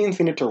feel like scenes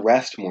needed to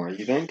rest more.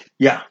 You think?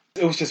 Yeah.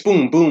 It was just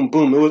boom, boom,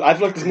 boom. I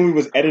feel like this movie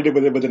was edited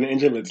within an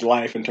inch of its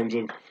life in terms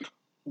of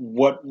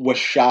what was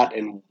shot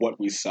and what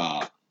we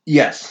saw.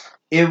 Yes.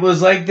 It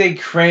was like they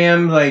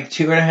crammed like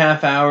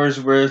 2.5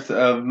 hours worth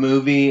of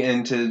movie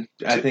into.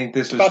 I think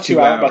this was about 2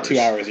 hours. About 2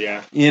 hours,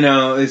 yeah. You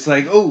know, it's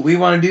like, oh, we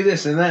want to do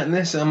this and that and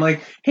this. I'm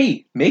like,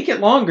 hey, make it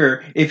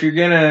longer if you're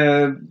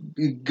gonna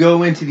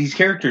go into these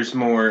characters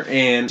more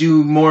and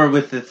do more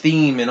with the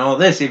theme and all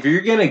this. If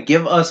you're gonna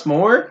give us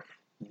more,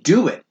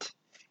 do it.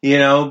 You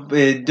know,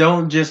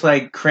 don't just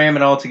like cram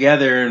it all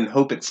together and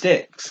hope it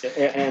sticks.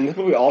 And this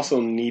movie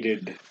also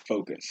needed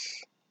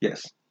focus.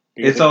 Yes.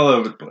 It's all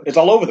over the place. It's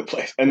all over the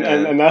place. And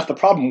that's the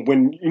problem.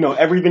 When, you know,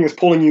 everything is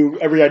pulling you,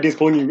 every idea is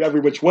pulling you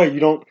every which way, you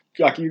don't,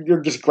 like,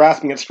 you're just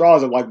grasping at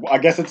straws of, like, I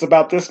guess it's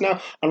about this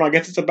now. Oh, no, I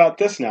guess it's about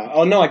this now.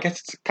 Oh, no, I guess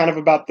it's kind of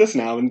about this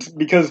now. And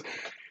because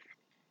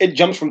it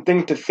jumps from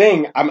thing to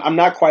thing, I'm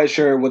not quite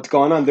sure what's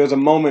going on. There's a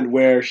moment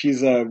where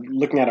she's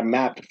looking at a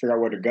map to figure out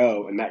where to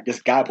go, and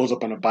this guy pulls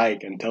up on a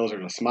bike and tells her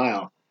to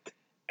smile.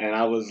 And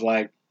I was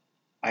like,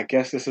 I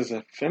guess this is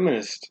a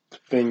feminist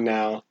thing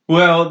now.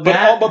 Well,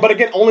 but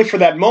again, only for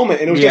that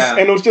moment, and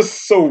it was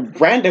just so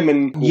random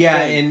and cool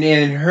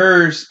and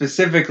her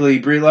specifically,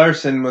 Brie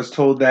Larson was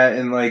told that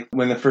in like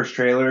when the first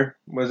trailer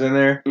was in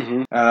there.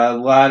 Mm-hmm. A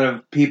lot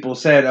of people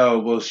said, "Oh,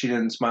 well, she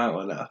didn't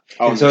smile enough,"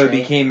 and so it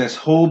became this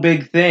whole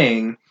big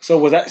thing. So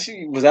was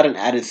that an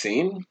added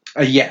scene?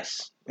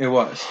 Yes, it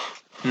was.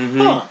 Mm-hmm.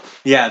 Huh.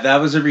 Yeah,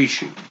 that was a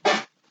reshoot.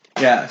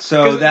 Yeah,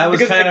 so that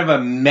was kind of a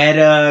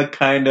meta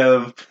kind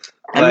of.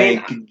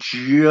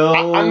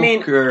 Joke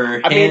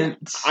or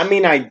hints.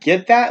 I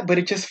get that, but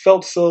it just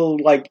felt so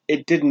like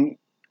it didn't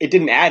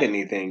add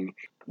anything.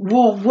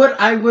 Well, what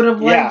I would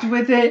have liked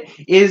with it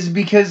is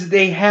because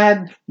they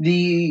had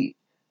the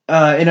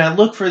and I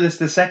looked for this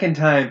the second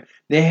time,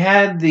 they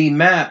had the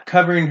map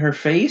covering her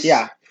face.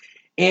 Yeah.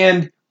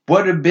 And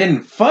what would have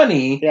been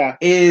funny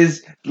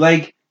is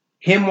like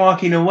him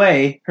walking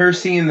away, her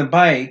seeing the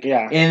bike,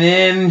 and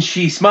then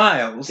she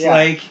smiles.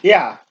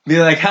 Be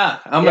like,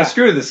 I'm gonna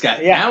screw this guy.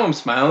 Yeah. Now I'm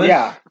smiling.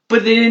 Yeah.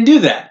 But they didn't do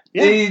that.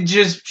 Yeah.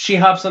 She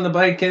hops on the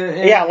bike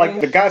and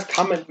like the guy's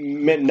comment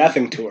meant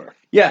nothing to her.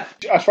 Yeah.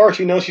 As far as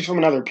she knows, she's from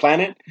another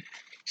planet.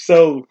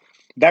 So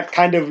that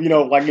kind of,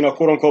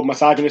 quote unquote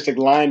misogynistic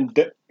line,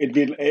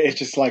 it's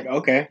just like,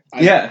 okay.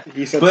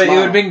 He said but smile. It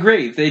would have been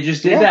great if they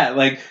just did that.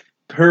 Like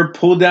her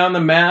pull down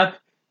the map,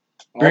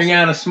 bring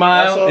out a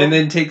smile, and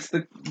then takes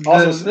the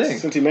thing.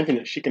 Since you mentioned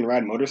it, she can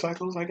ride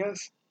motorcycles, I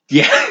guess.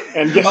 Yeah.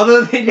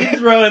 Although they did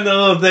throw in the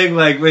little thing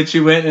like when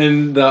she went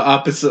in the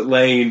opposite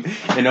lane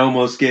and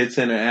almost gets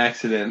in an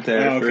accident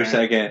there for a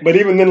second. But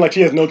even then, like,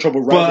 she has no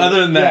trouble riding. Well,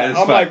 other than that, it's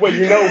I'm fine. like, wait,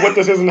 you know what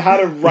this is and how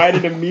to ride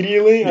it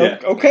immediately?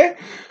 Okay.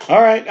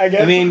 All right, I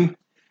guess. I mean,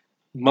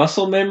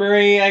 muscle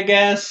memory, I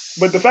guess.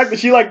 But the fact that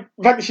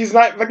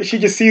she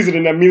just sees it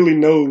and immediately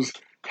knows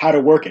how to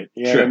work it.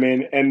 You know what I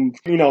mean? And,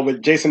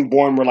 with Jason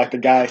Bourne, where, like, the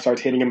guy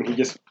starts hitting him and he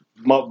just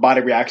body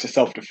reacts to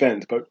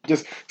self-defense. But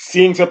just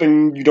seeing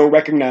something you don't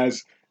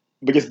recognize,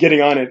 but just getting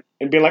on it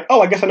and being like,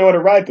 oh, I guess I know how to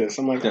ride this.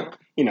 I'm like,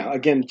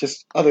 again,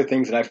 just other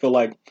things that I feel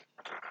like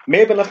may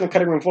have been left in the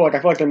cutting room floor. Like,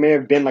 I feel like there may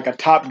have been, like, a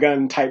Top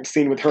Gun type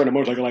scene with her in a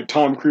motorcycle, like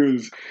Tom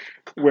Cruise,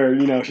 where,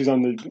 she's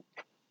on the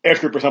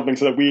airstrip or something,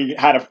 so that we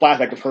had a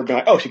flashback of her being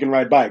like, oh, she can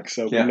ride bikes,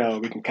 so we know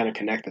we can kind of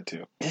connect the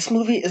two. This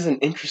movie is an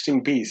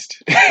interesting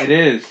beast. It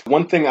is.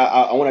 One thing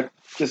I want to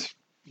just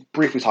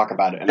briefly talk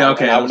about it.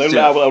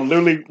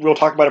 We'll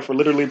talk about it for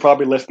literally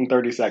probably less than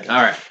 30 seconds.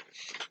 All right.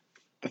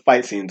 The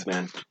fight scenes,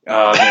 man.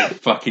 Oh, they're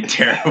fucking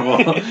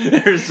terrible.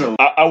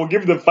 I will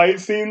give the fight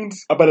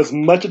scenes about as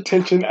much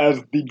attention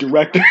as the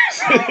directors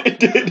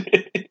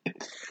did.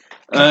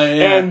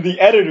 And the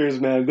editors,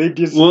 man, they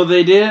just... Well,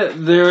 they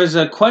did... There was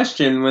a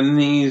question when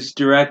these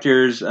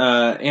directors,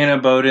 Anna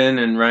Boden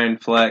and Ryan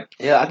Fleck...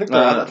 Yeah, I think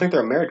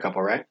they're a married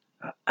couple, right?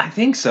 I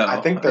think so. I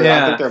think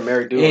they're a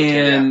married duo.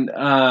 And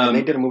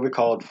they did a movie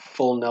called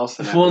Full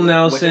Nelson.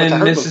 Which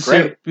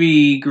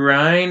Mississippi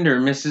Grind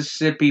or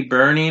Mississippi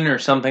Burning or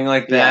something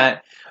like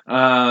that.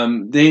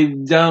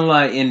 They've done a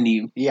lot of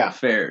indie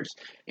affairs.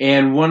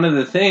 And one of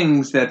the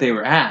things that they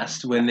were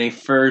asked when they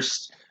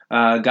first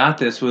got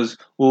this was,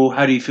 well,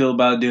 how do you feel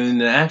about doing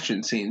the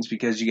action scenes?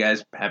 Because you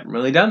guys haven't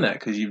really done that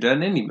because you've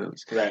done indie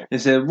movies. Right. They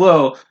said,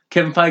 well,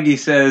 Kevin Feige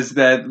says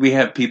that we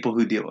have people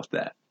who deal with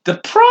that. The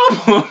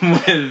problem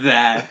with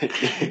that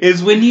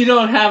is when you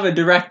don't have a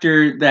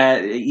director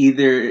that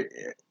either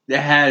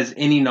has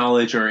any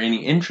knowledge or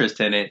any interest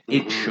in it,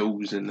 it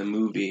shows in the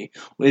movie.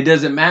 It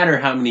doesn't matter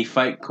how many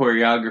fight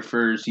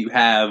choreographers you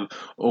have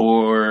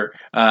or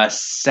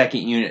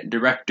second unit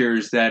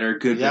directors that are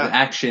good with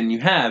action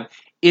you have.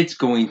 It's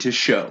going to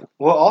show.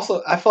 Well,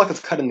 also, I feel like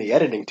it's cut in the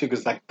editing too,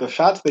 because like the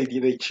shots they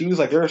choose,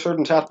 like there are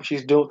certain shots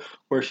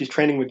where she's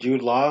training with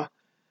Jude Law,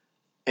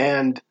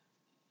 and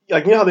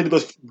like, how they do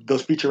those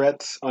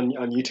featurettes on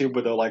YouTube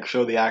where they'll like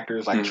show the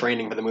actors like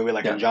training for the movie,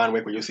 like in John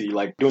Wick, where you see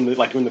like doing the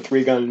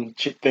 3-gun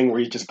thing where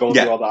he's just going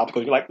through all the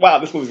obstacles. You're like, wow,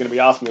 this movie's gonna be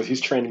awesome because he's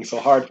training so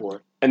hard for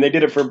it. And they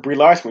did it for Brie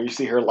Larson, where you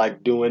see her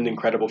like doing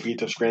incredible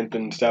feats of strength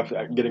and stuff,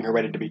 getting her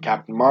ready to be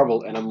Captain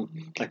Marvel. And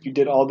I'm like, you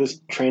did all this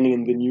training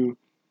and then you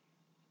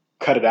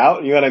cut it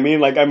out. You know what I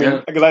mean? Like,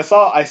 because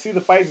I see the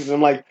fights and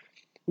I'm like,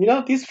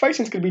 these fight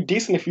scenes could be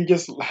decent if you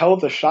just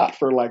held the shot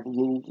for like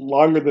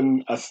longer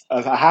than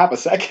a half a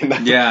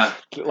second. Yeah.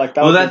 Like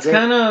that. Well, that's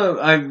kind of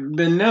I've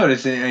been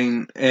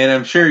noticing, and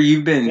I'm sure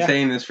you've been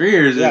saying this for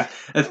years.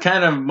 That's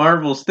kind of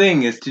Marvel's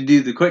thing is to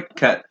do the quick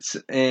cuts,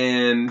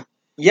 and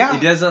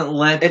it doesn't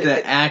let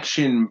the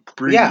action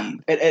breathe. Yeah,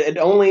 it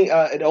only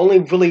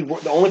really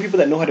the only people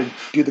that know how to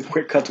do the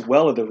quick cuts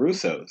well are the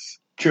Russos.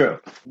 True.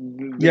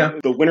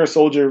 The Winter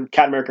Soldier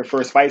Captain America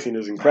first fight scene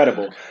is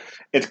incredible.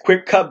 It's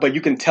quick cut, but you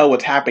can tell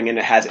what's happening and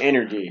it has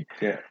energy.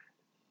 Yeah.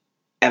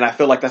 And I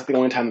feel like that's the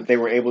only time that they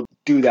were able to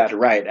do that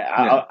right.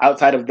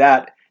 Outside of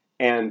that,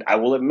 and I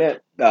will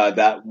admit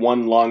that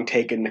one long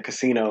take in the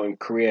casino in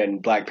Korea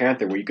and Black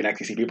Panther where you can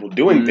actually see people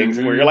doing things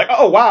and where you're like,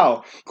 oh,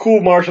 wow,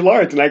 cool martial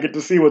arts, and I get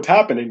to see what's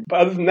happening.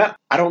 But other than that,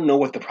 I don't know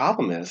what the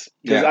problem is.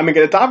 I mean,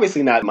 it's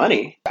obviously not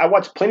money. I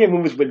watch plenty of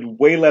movies with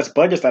way less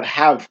budgets that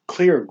have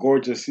clear,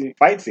 gorgeous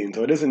fight scenes,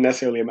 so it isn't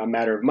necessarily a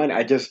matter of money.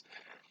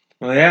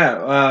 Well,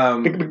 yeah,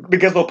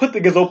 because they'll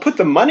put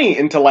the money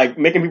into like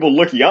making people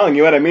look young.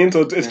 You know what I mean?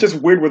 So it's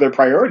just weird where their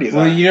priorities are.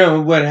 Well, you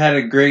know what had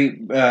a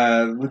great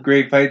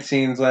fight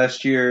scenes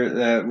last year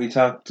that we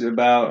talked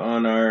about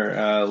on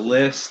our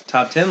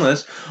top 10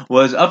 list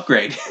was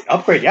Upgrade.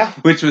 Upgrade, yeah,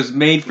 which was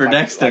made for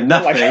next to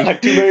nothing,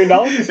 like $2 million,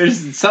 or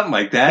something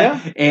like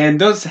that. Yeah. And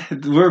those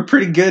were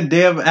pretty good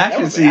damn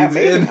action scenes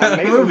in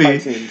that movie.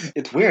 Fight scenes.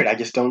 It's weird. I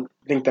just don't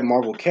think that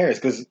Marvel cares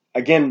because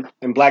again,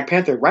 in Black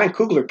Panther, Ryan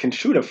Coogler can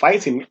shoot a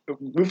fight scene.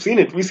 We've seen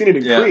it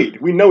in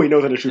Creed. We know he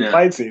knows how to shoot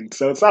fight scenes.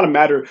 So it's not a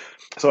matter.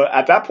 So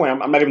at that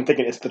point, I'm not even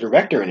thinking it's the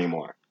director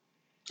anymore.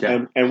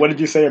 Yeah. And what did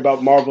you say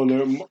about Marvel?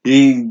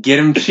 You get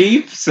him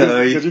cheap,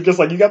 so because you're just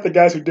like you got the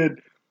guys who did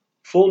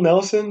Full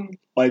Nelson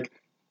like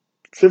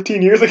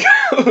 15 years ago.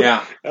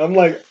 Yeah, I'm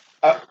like,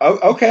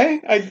 okay,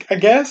 I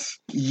guess.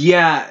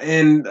 Yeah,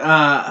 and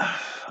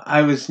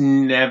I was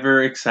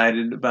never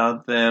excited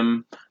about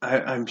them.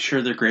 I'm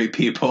sure they're great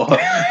people.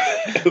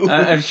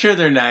 I'm sure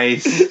they're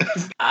nice.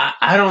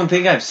 I don't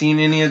think I've seen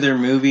any of their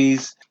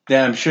movies.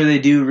 I'm sure they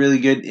do really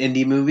good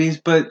indie movies,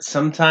 but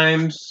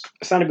sometimes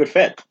it's not a good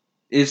fit.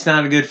 It's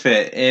not a good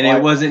fit, and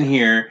it wasn't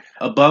here.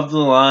 Above the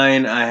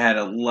Line, I had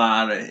a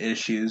lot of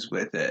issues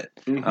with it.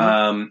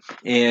 Mm-hmm.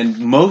 And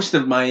most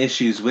of my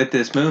issues with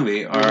this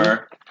movie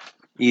are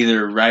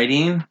either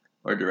writing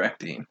or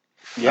directing.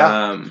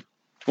 Yeah.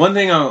 One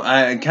thing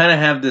I kind of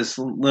have this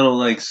little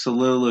like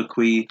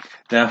soliloquy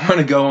that I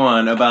want to go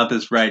on about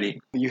this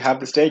writing. You have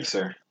the stage,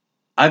 sir.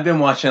 I've been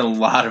watching a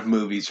lot of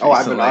movies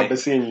recently. I've been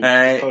seeing you.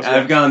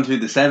 I've gone through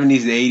the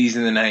 70s, the 80s,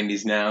 and the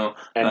 90s now.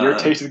 And your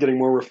taste is getting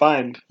more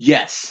refined.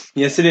 Yes,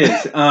 it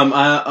is.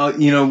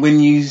 When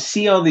you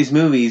see all these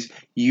movies,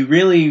 you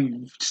really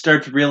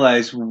start to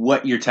realize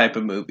what your type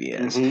of movie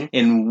is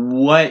and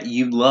what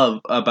you love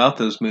about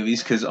those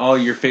movies because all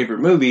your favorite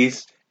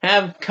movies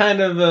have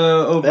kind of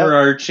a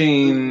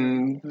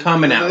overarching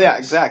commonality. Yeah,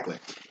 exactly.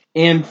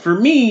 And for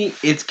me,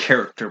 it's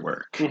character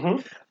work.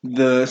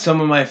 Mm-hmm.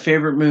 Some of my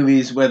favorite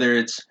movies, whether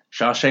it's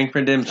Shawshank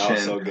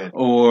Redemption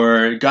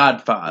or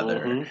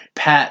Godfather,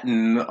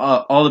 Patton,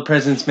 All the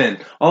President's Men,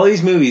 all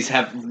these movies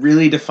have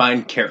really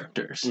defined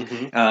characters.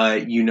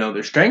 Mm-hmm. You know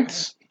their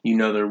strengths. You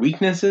know their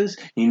weaknesses.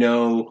 You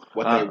know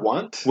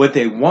what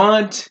they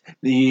want.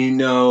 You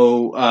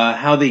know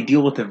how they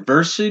deal with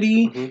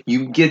adversity. Mm-hmm.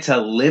 You get to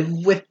live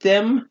with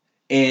them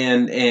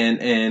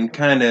and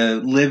kind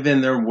of live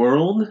in their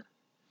world.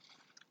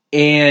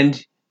 And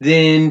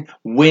then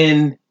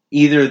when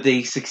either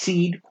they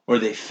succeed or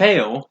they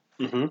fail,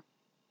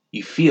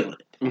 you feel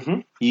it.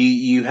 Mm-hmm.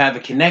 You have a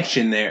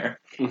connection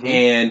there,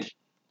 and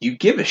you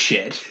give a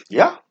shit.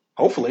 Yeah,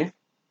 hopefully.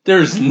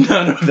 There's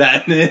none of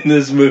that in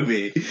this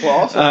movie.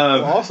 Well,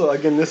 also,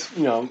 again, this,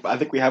 I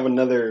think we have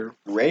another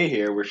Rey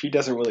here where she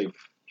doesn't really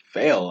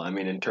fail. I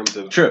mean, in terms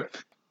of... True.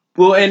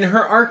 Well, and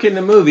her arc in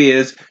the movie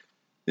is,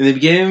 in the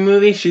beginning of the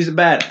movie, she's a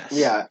badass.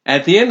 Yeah.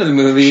 At the end of the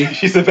movie,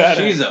 she's a badass.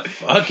 She's a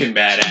fucking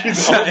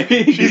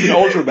badass. She's an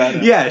ultra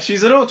badass. Yeah,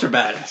 she's an ultra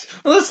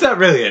badass. Well, that's not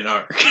really an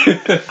arc.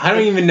 I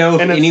don't even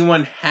know if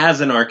anyone has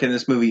an arc in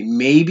this movie.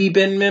 Maybe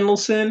Ben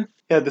Mendelsohn?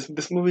 Yeah,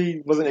 this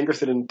movie wasn't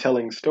interested in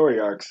telling story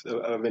arcs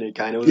of any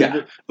kind.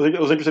 It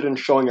was interested in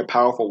showing a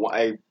powerful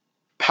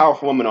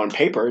woman on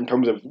paper in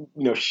terms of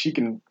she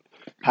can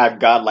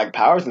have godlike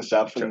powers and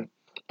stuff. Sure.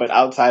 But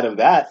outside of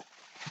that,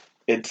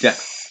 it's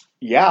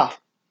I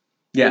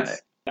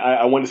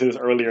wanted to say this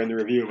earlier in the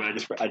review, but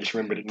I just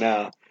remembered it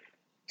now.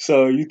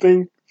 So you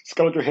think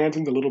Scarlett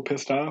Johansson's a little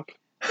pissed off?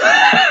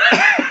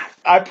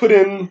 I put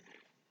in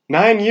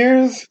 9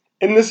 years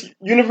in this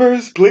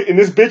universe, and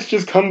this bitch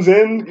just comes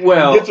in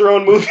and gets her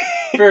own movie.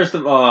 First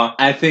of all,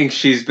 I think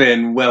she's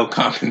been well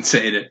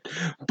compensated.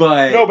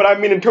 But no, but I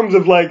mean in terms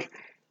of like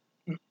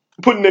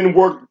putting in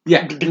work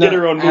to get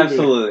her own movie.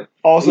 Absolutely.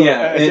 Also,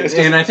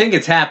 and I think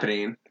it's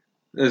happening.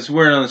 There's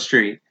word on the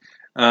street.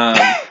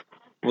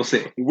 We'll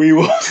see. We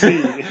will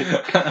see.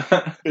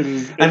 I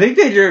think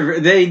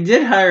they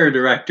did hire a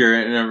director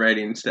and a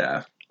writing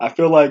staff. I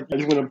feel like I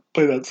just want to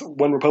play that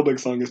One Republic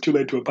song. It's too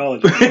late to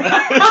apologize.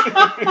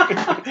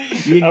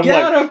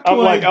 I'm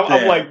like,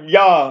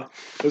 yeah.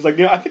 It's like,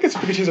 I think it's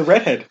because she's a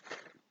redhead.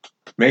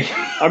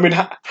 I mean,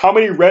 how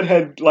many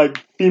redhead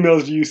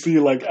females do you see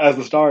as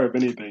the star, if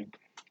anything?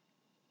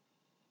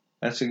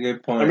 That's a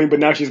good point. I mean, but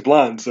now she's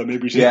blonde, so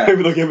maybe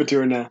they'll give it to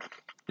her now.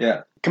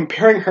 Yeah.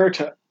 Comparing her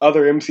to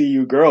other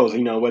MCU girls,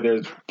 whether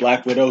it's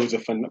Black Widow, who's a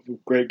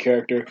great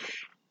character,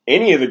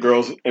 any of the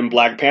girls in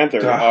Black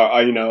Panther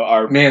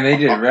are man, they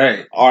did it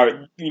right.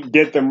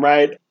 Get them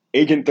right.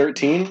 Agent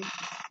 13.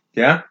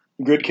 Yeah.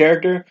 Good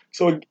character.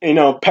 So,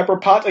 Pepper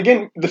Potts.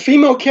 Again, the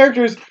female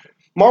characters,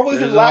 Marvel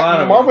isn't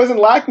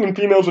lacking in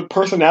females with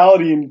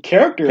personality and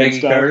character and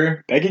stuff.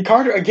 Peggy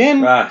Carter,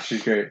 again. Ah,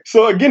 she's great.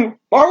 So, again,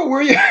 Marvel,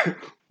 where you...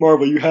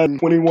 Marvel, you had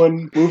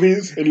 21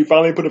 movies, and you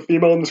finally put a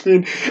female on the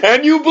screen,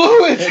 and you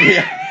blew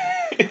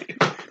it!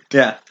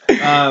 Yeah.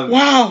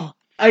 Wow.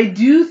 I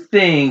do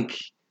think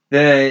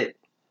that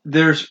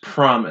there's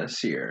promise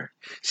here.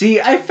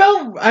 See, I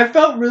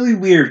felt really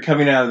weird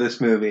coming out of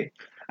this movie.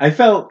 I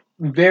felt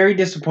very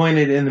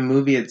disappointed in the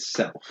movie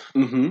itself.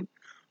 Mm-hmm.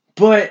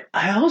 But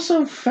I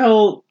also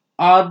felt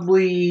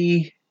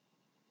oddly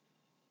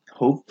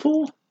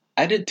hopeful.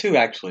 I did too,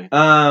 actually.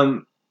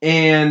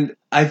 And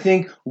I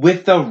think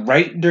with the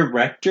right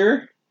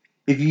director,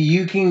 if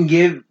you can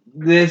give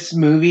this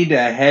movie to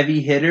a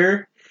heavy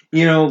hitter,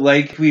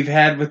 like we've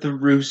had with the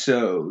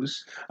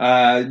Russos,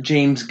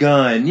 James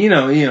Gunn,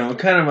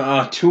 kind of an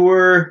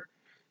auteur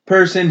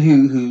person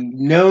who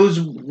knows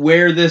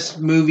where this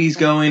movie's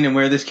going and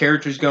where this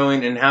character's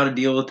going and how to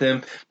deal with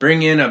him,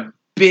 bring in a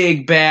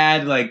big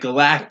bad like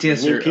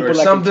Galactus or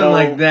something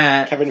like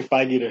that. Kevin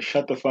Feige to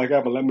shut the fuck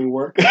up and let me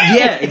work.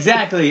 Yeah,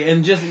 exactly.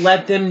 And just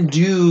let them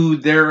do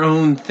their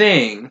own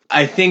thing.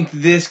 I think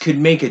this could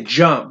make a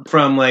jump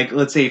from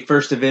let's say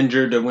First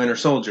Avenger to Winter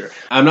Soldier.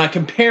 I'm not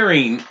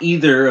comparing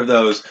either of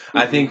those. Mm-hmm.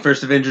 I think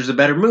First Avenger is a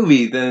better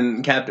movie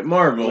than Captain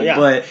Marvel. Well, yeah.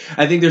 But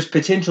I think there's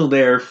potential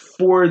there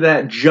for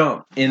that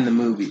jump in the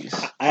movies.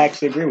 I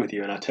actually agree with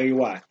you, and I'll tell you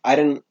why. I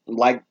didn't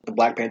like the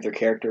Black Panther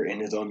character in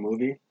his own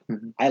movie.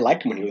 I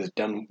liked him when he was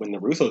done when the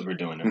Russos were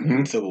doing him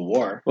in Civil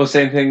War. Well,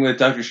 same thing with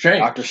Doctor Strange.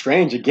 Doctor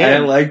Strange,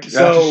 again. I liked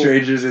Doctor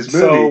Strange's movie.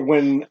 So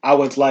when I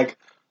was like,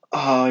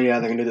 oh yeah,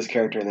 they're going to do this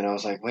character, and then I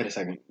was like, wait a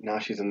second, now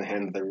she's in the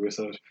hands of the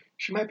Russos.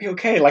 She might be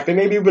okay. They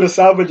may be able to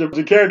salvage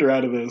a character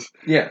out of this.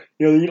 Yeah.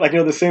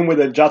 The same way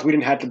that Joss Whedon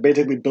had to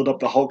basically build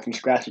up the Hulk from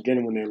scratch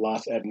again when they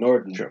lost Ed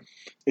Norton. Sure.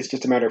 It's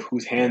just a matter of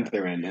whose hands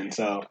they're in, and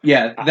so...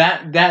 Yeah,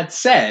 that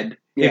said,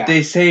 if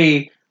they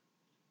say...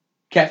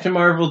 Captain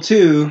Marvel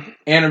 2,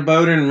 Anna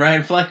Boden and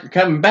Ryan Fleck are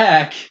coming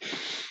back.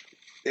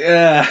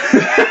 Tap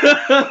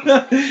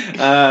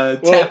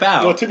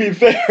out. Well, to be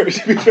fair,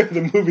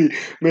 the movie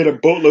made a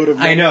boatload of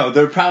money. I know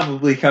they're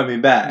probably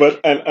coming back. But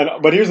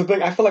here's the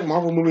thing: I feel like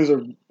Marvel movies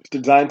are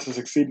designed to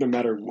succeed no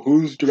matter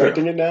who's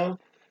directing it now.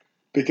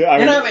 Because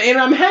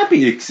I'm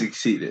happy it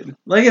succeeded.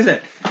 Like I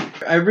said,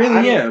 I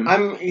really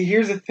am.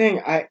 Here's the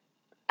thing: I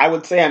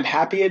would say I'm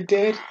happy it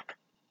did,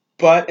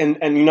 but and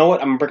you know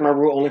what? I'm gonna break my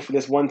rule only for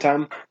this one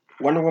time.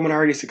 Wonder Woman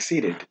already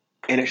succeeded,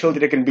 and it showed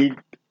that it can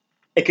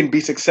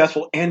be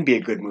successful and be a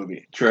good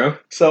movie. True.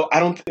 So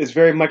it's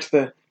very much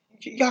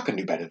y'all can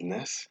do better than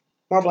this.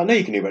 Marvel, I know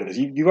you can do better than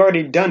this. You've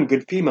already done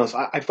good females.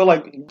 I feel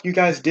like you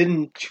guys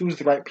didn't choose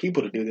the right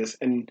people to do this,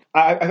 and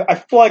I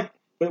feel like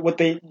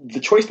the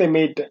choice they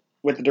made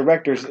with the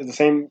directors is the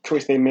same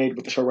choice they made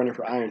with the showrunner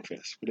for Iron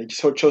Fist. They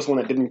just chose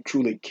someone that didn't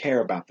truly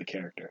care about the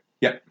character.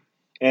 Yeah.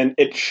 And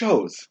it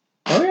shows.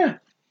 Oh yeah.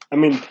 I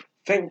mean,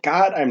 thank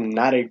God I'm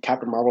not a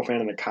Captain Marvel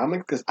fan in the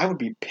comics, because I would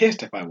be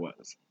pissed if I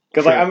was.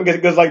 Because her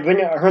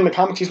in the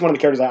comics, she's one of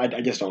the characters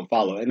I just don't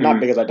follow, and not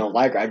because I don't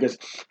like her.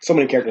 So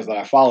many characters that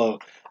I follow,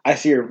 I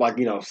see her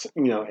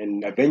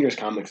in Avengers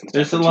comics and stuff.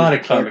 There's a lot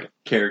of comic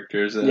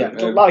characters.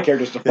 There's a lot of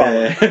characters to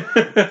follow.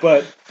 Yeah.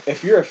 But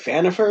if you're a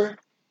fan of her,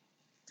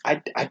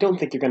 I don't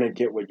think you're gonna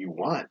get what you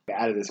want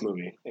out of this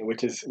movie,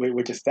 which is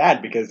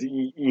sad, because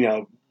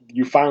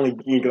you finally...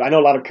 I know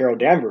a lot of Carol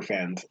Danvers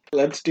fans.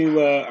 Let's do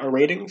our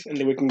ratings, and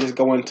then we can just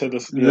go into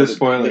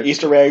the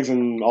Easter eggs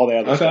and all the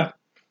other stuff.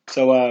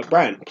 So,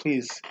 Brian,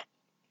 please.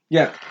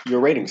 Yeah. Your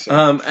ratings,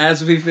 sir.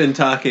 As we've been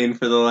talking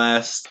for the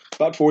last...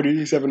 About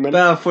 47 minutes.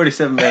 About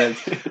 47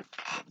 minutes.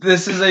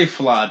 This is a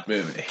flawed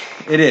movie.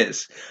 It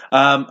is.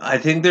 I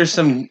think there's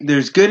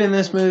good in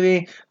this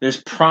movie.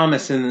 There's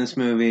promise in this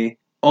movie.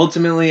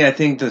 Ultimately, I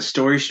think the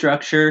story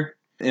structure,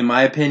 in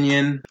my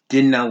opinion,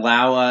 didn't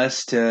allow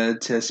us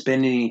to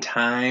spend any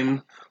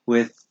time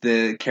with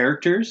the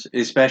characters,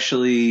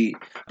 especially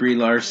Brie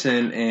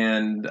Larson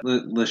and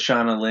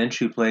Lashana Lynch,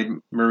 who played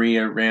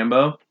Maria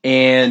Rambeau.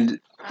 And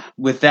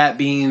with that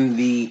being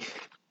the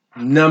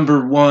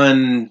number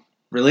one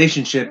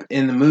relationship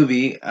in the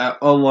movie,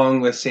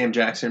 along with Sam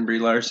Jackson and Brie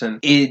Larson,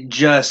 it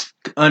just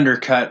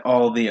undercut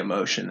all the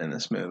emotion in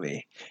this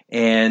movie.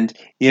 And,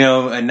 a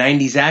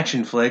 90s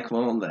action flick,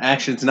 well, the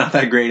action's not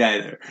that great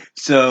either.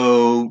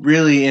 So,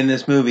 really, in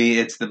this movie,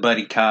 it's the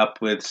buddy cop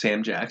with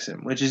Sam Jackson,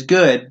 which is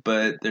good,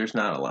 but there's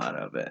not a lot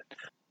of it.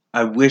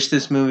 I wish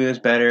this movie was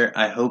better.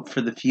 I hope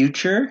for the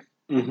future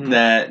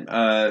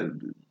that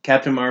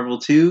Captain Marvel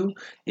 2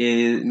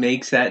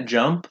 makes that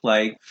jump,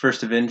 like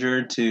First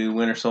Avenger to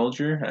Winter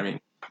Soldier. I mean,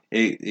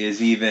 it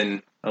is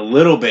even a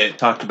little bit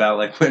talked about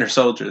like Winter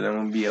Soldier,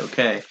 then we'd be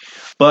okay.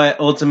 But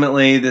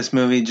ultimately, this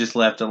movie just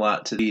left a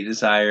lot to be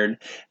desired,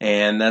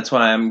 and that's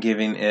why I'm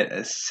giving it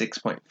a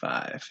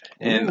 6.5.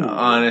 And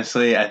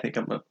honestly, I think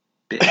I'm a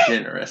bit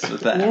generous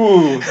with that.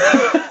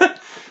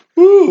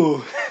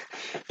 Ooh.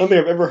 I don't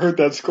think I've ever heard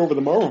that score with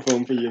a Marvel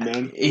film for you,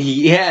 man.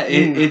 Yeah,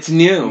 it's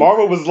new.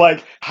 Marvel was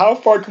like, how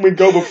far can we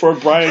go before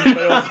Brian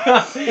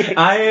fails?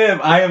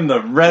 I am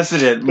the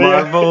resident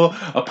Marvel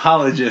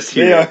apologist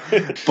here.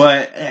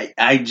 But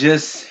I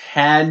just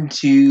had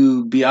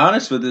to be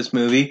honest with this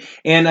movie,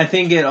 and I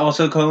think it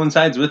also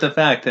coincides with the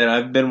fact that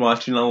I've been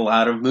watching a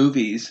lot of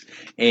movies,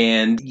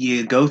 and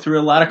you go through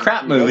a lot of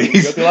crap movies.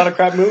 You go through a lot of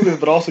crap movies,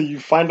 but also you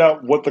find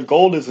out what the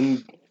gold is,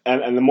 and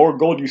the more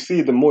gold you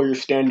see, the more your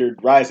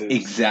standard rises.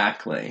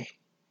 Exactly.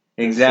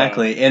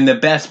 And the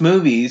best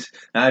movies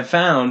I've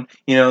found,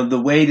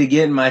 the way to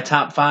get in my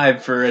top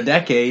 5 for a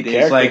decade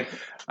is like,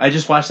 I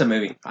just watched that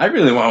movie. I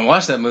really want to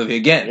watch that movie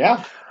again.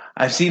 Yeah.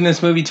 I've seen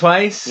this movie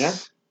twice. Yeah.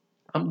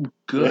 I'm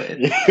good.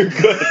 Yeah, you're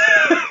good.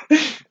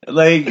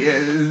 Like,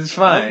 it's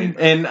fine.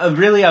 And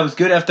really, I was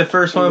good after the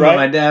first one, but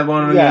my dad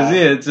wanted to see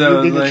it.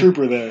 So you're the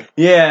trooper there.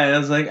 Yeah, and I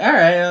was like, all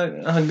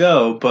right, I'll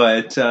go.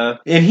 But,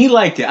 and he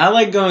liked it. I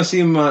like going to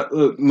see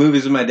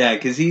movies with my dad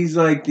because he's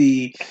like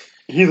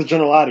He's a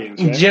general audience,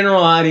 right?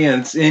 General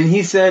audience. And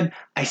he said,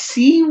 I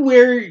see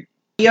where...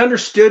 He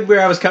understood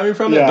where I was coming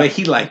from, but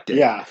he liked it.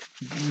 Yeah.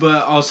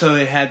 But also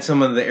it had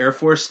some of the Air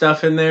Force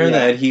stuff in there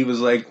that he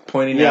was like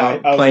pointing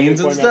out planes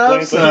and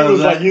stuff. So he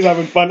was like, he's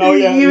having fun. Oh,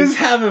 yeah. He was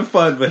having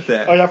fun with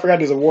that. Oh, yeah, I forgot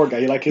he was a war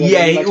guy.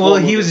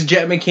 He was a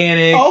jet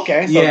mechanic. Oh,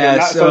 okay.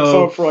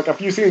 So for like a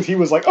few scenes, he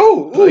was like,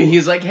 ooh. He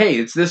was like, hey,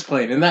 it's this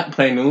plane and that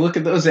plane, and look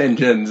at those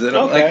engines. And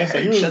I'm like,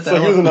 hey, he was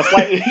in a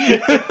slight...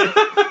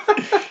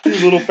 He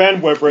was a little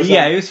fanboy for a second.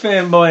 Yeah, he was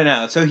fanboying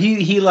out. So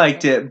he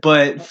liked it,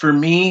 but for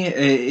me,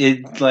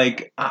 it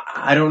like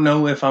I don't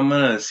know if I'm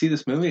gonna see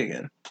this movie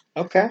again.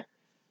 Okay.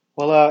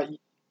 Well,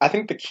 I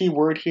think the key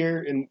word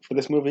here for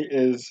this movie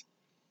is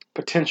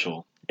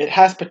potential. It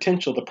has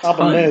potential. The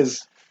problem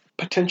is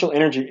potential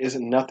energy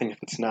isn't nothing if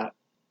it's not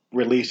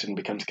released and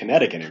becomes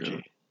kinetic energy.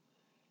 Sure.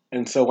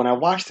 And so when I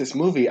watch this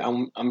movie,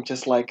 I'm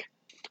just like,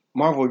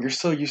 Marvel, you're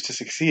so used to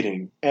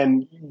succeeding,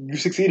 and you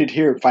succeeded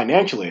here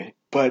financially,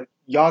 but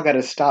y'all got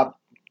to stop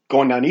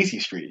going down Easy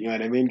Street. You know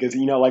what I mean? Because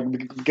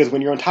because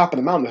when you're on top of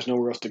the mountain, there's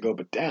nowhere else to go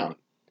but down.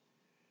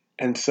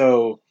 And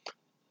so,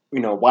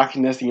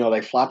 watching this,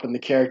 like flopping the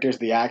characters,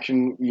 the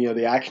action,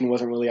 the action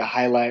wasn't really a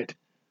highlight.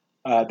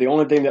 The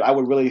only thing that I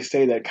would really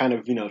say that kind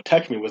of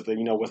touched me was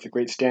the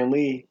great Stan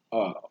Lee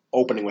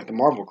opening with the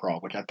Marvel crawl,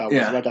 which I thought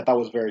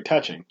was very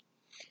touching.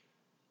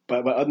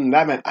 But other than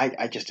that, man,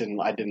 I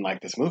didn't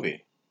like this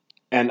movie.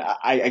 And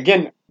I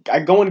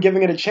go in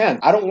giving it a chance.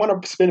 I don't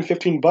want to spend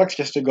 $15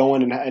 just to go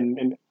in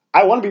and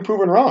I want to be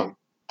proven wrong.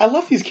 I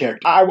love these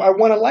characters. I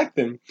want to like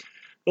them.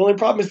 The only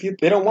problem is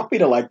they don't want me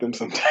to like them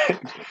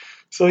sometimes.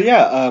 So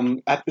yeah,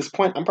 at this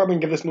point, I'm probably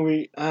gonna give this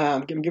movie.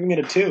 I'm giving it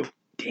a 2.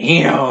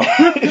 Damn.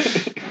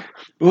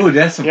 Ooh,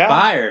 that's some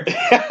fire.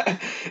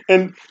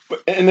 And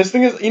this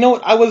thing is,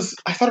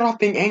 I started off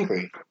being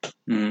angry.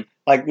 Mm-hmm.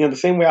 Like the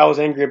same way I was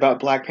angry about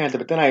Black Panther,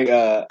 but then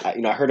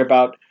I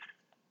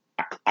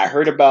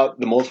heard about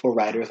the multiple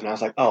writers, and I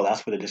was like, oh,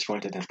 that's where the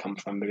disjointedness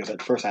comes from, because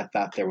at first I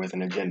thought there was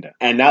an agenda.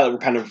 And now that we're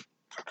kind of,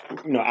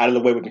 out of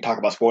the way, we can talk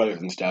about spoilers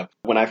and stuff.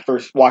 When I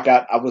first walked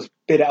out, I was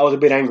a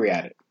bit angry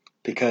at it,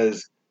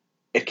 because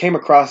it came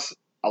across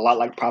a lot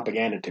like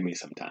propaganda to me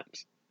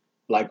sometimes.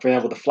 Like, for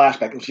example, the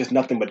flashback, it was just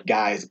nothing but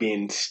guys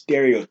being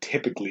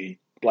stereotypically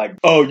like,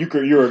 oh,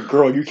 you're a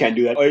girl, you can't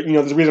do that. Or,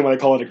 there's a reason why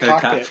they call it a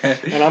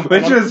cockpit.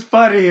 Which was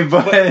funny,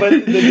 but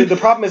the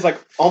problem is, like,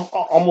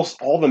 almost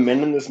all the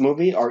men in this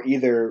movie are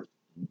either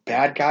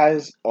bad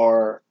guys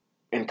or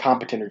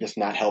incompetent or just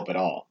not help at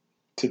all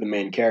to the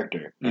main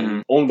character.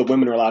 Mm-hmm. Only the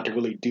women are allowed to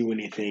really do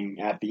anything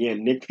at the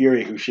end. Nick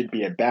Fury, who should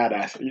be a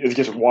badass, is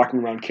just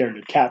walking around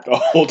carrying a cat the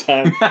whole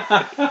time.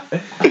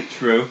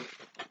 True.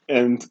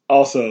 And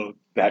also,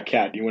 that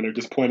cat, do you want to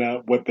just point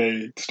out what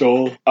they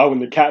stole? Oh, when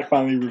the cat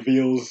finally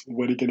reveals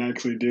what he can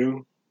actually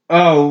do?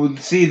 Oh,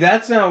 see,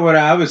 that's not what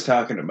I was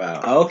talking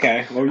about. Oh,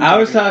 okay. I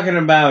was talking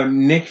about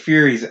Nick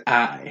Fury's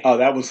eye. Oh,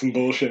 that was some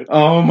bullshit.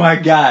 Oh, my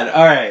God.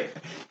 All right.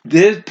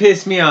 This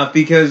pissed me off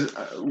because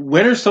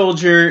Winter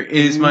Soldier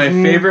is my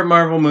favorite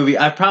Marvel movie.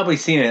 I've probably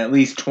seen it at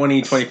least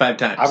 20, 25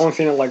 times. I've only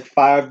seen it like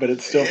 5, but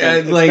it's still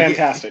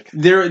fantastic.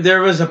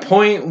 There was a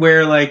point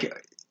where, like,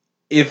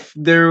 if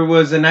there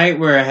was a night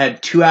where I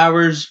had 2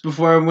 hours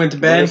before I went to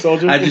bed,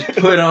 I just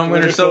put on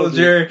Winter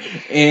Soldier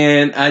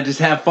and I just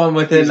have fun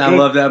with it, and I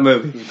love that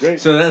movie. Great.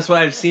 So that's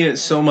why I've seen it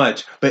so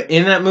much. But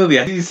in that movie,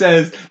 he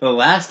says, the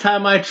last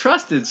time I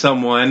trusted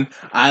someone,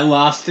 I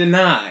lost an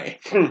eye.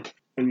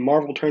 And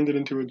Marvel turned it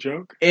into a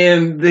joke?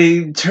 And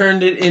they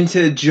turned it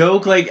into a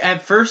joke, like,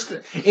 at first,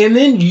 and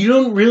then you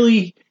don't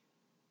really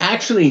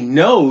actually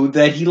know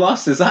that he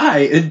lost his eye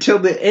until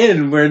the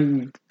end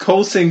when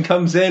Coulson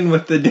comes in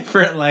with the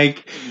different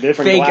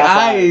fake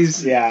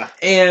eyes. Yeah.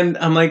 And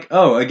I'm like,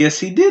 oh, I guess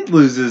he did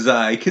lose his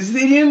eye because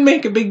they didn't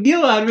make a big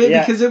deal out of it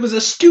because it was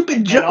a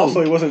stupid joke. And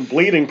also, he wasn't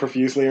bleeding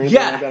profusely or anything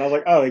like that. I was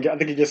like, oh, I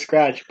think he just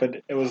scratched,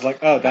 but it was like,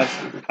 oh, that's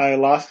how he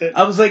lost it.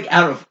 I was like,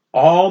 out of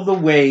all the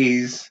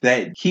ways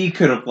that he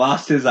could have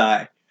lost his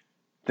eye,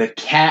 the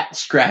cat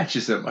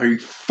scratches him. Are you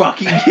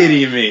fucking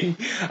kidding me?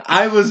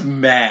 I was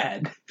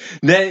mad.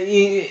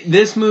 In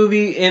this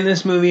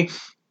movie,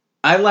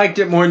 I liked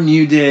it more than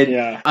you did.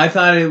 Yeah. I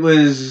thought it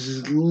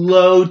was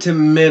low to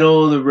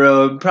middle of the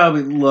road,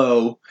 probably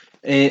low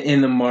in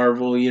the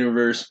Marvel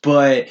universe.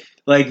 But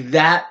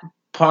that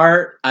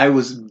part, I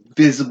was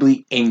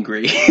visibly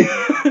angry.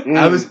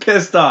 I was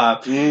pissed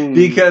off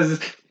because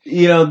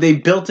they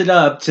built it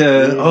up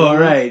to, all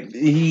right,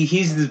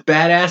 he's this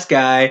badass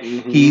guy.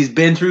 He's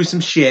been through some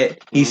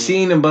shit. He's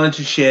seen a bunch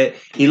of shit.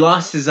 He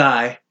lost his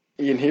eye.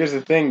 And here's the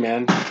thing,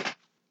 man.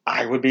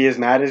 I would be as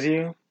mad as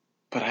you,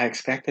 but I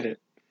expected it.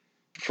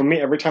 For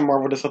me, every time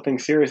Marvel does something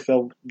serious,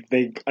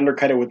 they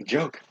undercut it with a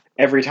joke.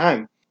 Every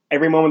time.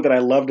 Every moment that I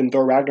loved in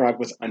Thor Ragnarok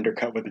was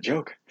undercut with a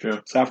joke.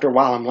 True. So after a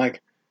while, I'm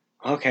like,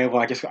 okay,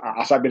 well, I guess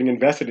I'll stop getting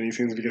invested in these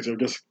things because they're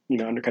just,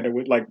 undercut it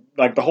with,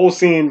 like the whole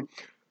scene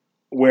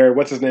where,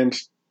 what's his name,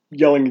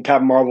 yelling at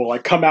Captain Marvel,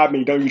 come at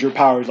me, don't use your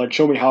powers,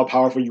 show me how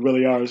powerful you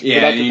really are.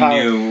 Yeah, you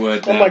knew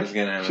what that was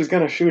going to happen. She's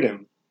going to shoot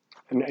him.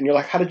 And you're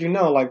like, how did you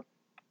know?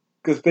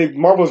 Because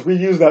Marvel's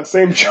reused that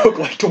same joke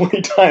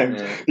 20 times.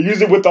 Yeah. They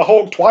used it with the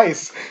Hulk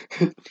twice.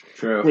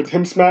 True. With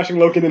him smashing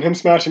Loki and him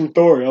smashing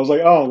Thor. I was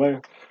like, oh,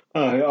 man.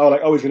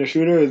 Oh, he's going to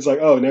shoot her? It's like,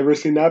 oh, never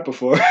seen that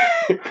before.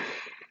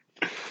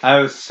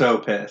 I was so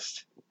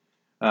pissed.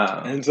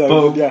 And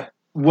so, yeah.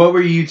 What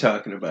were you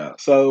talking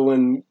about? So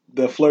when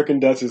the Flerken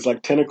does his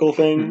tentacle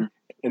thing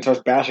and starts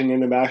bashing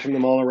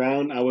them all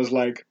around, I was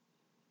like,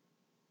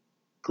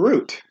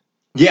 Groot.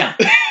 Yeah,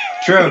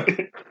 true.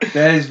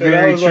 That is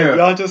very true. Like,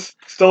 y'all just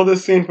stole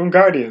this scene from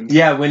Guardians.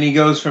 Yeah, when he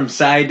goes from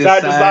side to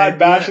side,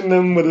 bashing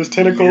them with his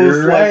tentacles,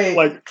 you're right.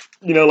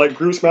 like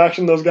Groot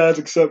smashing those guys.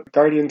 Except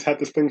Guardians had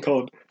this thing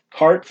called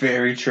Heart.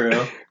 Very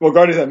true. Well,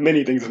 Guardians had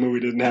many things the movie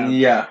didn't have.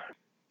 Yeah.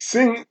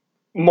 Seeing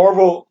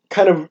Marvel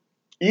kind of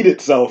eat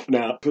itself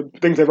now with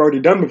things they've already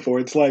done before,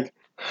 it's like,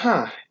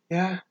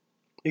 yeah,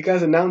 you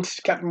guys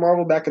announced Captain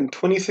Marvel back in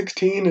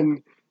 2016,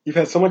 and you've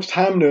had so much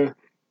time to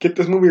get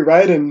this movie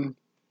right, and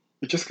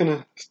you're just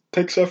gonna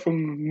take stuff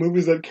from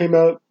movies that came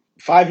out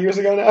 5 years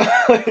ago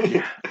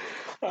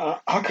now?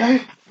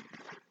 Okay.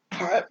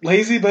 All right.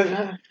 Lazy, but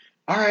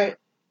all right.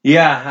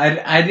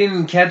 Yeah, I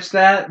didn't catch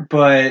that,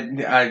 but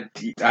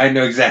I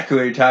know exactly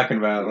what you're talking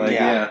about.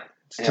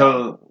 It's a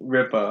total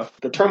ripoff.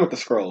 The term with the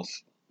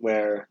scrolls,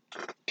 where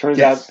turns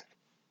out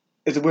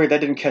it's weird,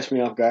 that didn't catch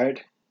me off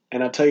guard,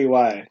 and I'll tell you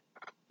why.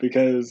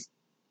 Because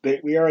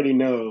we already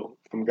know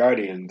from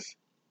Guardians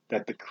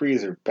that the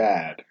Krees are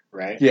bad,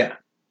 right? Yeah.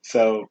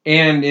 So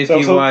and if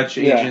you watch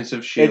Agents of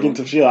S.H.I.E.L.D. Agents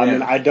of S.H.I.E.L.D. I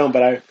mean, I don't,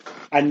 but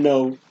I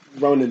know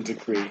Ronan's a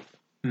Kree.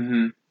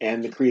 Mm-hmm.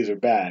 And the Krees are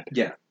bad.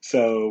 Yeah.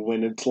 So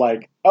when it's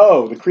like,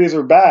 oh, the Krees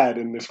are bad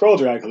and the Skrulls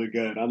are actually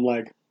good, I'm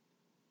like,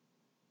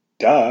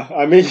 duh.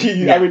 I mean,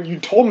 you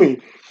told me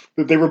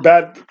that they were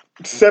bad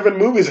 7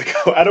 movies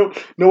ago. I don't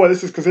know why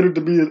this is considered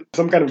to be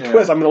some kind of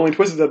twist. I mean, the only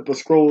twist is that the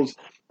Skrulls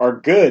are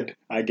good,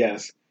 I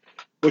guess.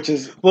 Which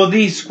is... Well,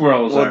 these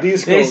Skrulls are.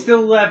 They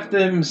still left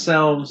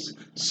themselves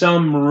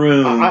some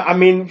room. I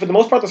mean, for the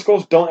most part, the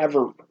Skrulls don't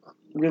ever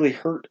really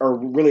hurt or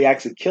really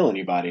actually kill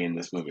anybody in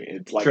this movie.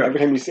 It's like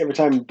every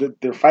time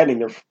they're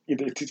fighting,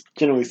 it's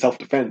generally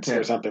self-defense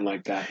or something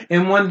like that.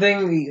 And one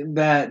thing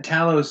that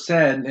Talos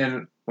said,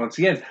 and once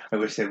again, I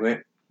wish they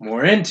went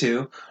more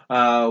into,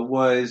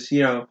 was,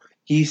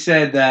 he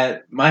said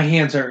that my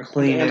hands aren't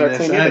clean in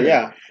this either.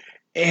 Yeah.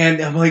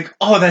 And I'm like,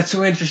 oh, that's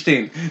so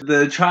interesting.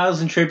 The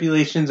trials and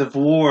tribulations of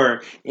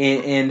war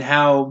and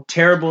how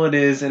terrible it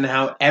is and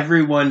how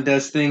everyone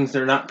does things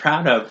they're not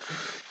proud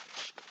of.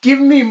 Give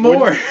me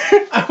more.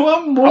 I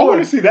want more. I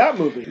want to see that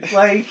movie.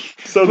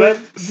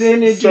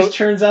 Then it just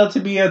turns out to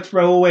be a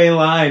throwaway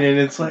line, and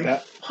it's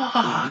like,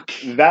 fuck.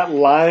 That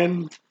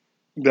line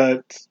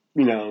that,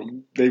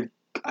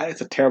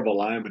 it's a terrible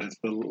line, but it's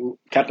the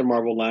Captain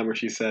Marvel line where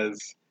she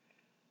says,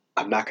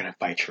 I'm not going to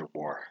fight your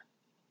war.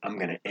 I'm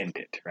going to end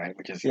it, right?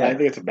 Which is, I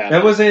think it's a bad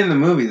That wasn't in the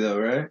movie, though,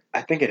 right?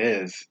 I think it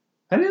is.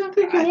 I didn't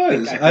think it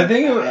was.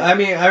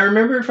 I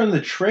remember it from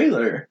the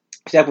trailer.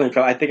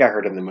 Definitely, I think I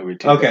heard it in the movie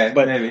too. Okay,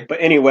 but maybe. But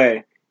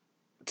anyway,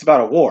 it's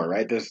about a war,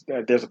 right? There's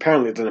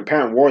apparently an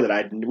apparent war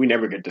that we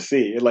never get to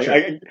see.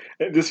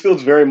 This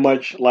feels very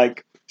much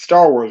like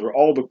Star Wars, where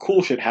all the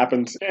cool shit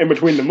happens in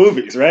between the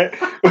movies, right?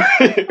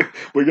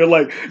 Where you're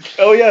like,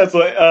 oh yeah, so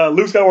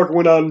Luke Skywalker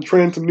went out and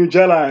trained some new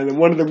Jedi, and then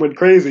one of them went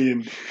crazy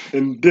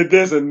and did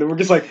this, and then we're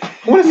just like,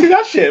 I want to see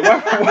that shit.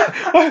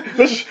 Why?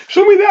 Let's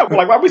show me that.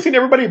 Like, why are we seeing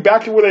everybody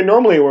back to where they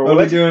normally were? Are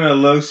we doing a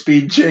low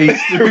speed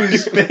chase through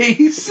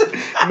space?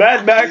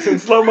 Mad Max in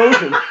slow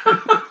motion.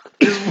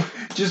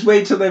 Just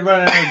wait till they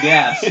run out of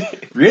gas.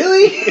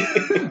 Really?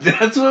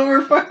 That's what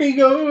we're fucking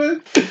going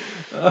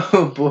with?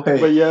 Oh boy.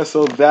 But yeah,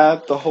 so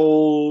the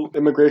whole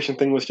immigration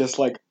thing was just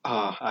like,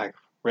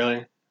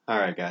 really? All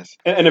right, guys.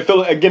 And it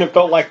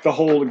felt like the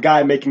whole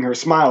guy making her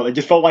smile. It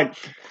just felt like,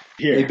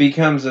 here. It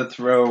becomes a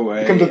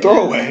throwaway.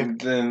 And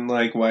then,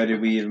 like, why did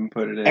we even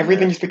put it in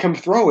Everything just becomes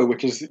throwaway,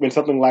 which is when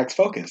something lacks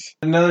focus.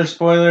 Another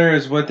spoiler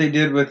is what they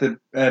did with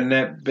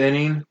Annette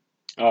Bening.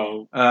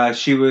 Oh.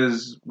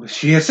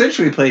 She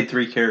essentially played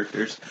 3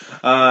 characters.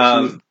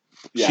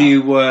 She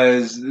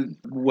was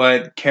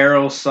what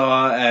Carol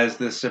saw as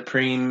the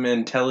Supreme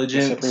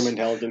Intelligence.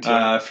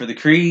 For the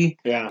Kree.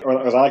 Yeah,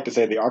 or as I like to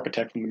say, the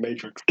architect from the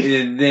Matrix.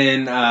 And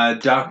then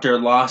Dr.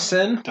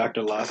 Lawson.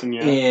 Dr. Lawson,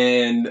 yeah.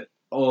 And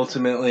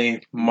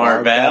ultimately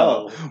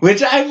Mar-Vell.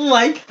 Which I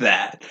liked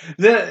that.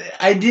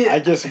 I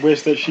just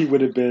wish that she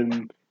would have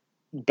been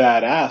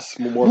badass,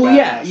 more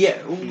badass.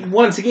 Yeah.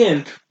 Once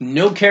again,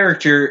 no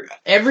character.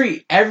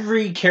 Every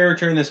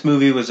character in this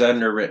movie was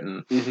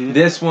underwritten. Mm-hmm.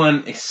 This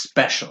one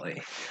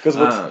especially. Because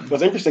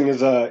what's interesting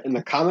is in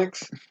the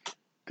comics,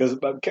 because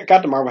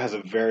Captain Marvel has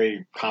a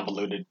very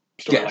convoluted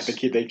story. Yes. Like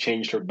they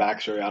changed her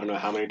backstory. I don't know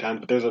how many times,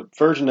 but there's a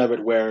version of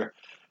it where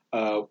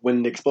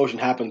when the explosion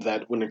happens,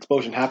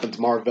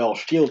 Mar-Vell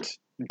shields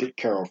Dick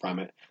Carroll from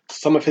it.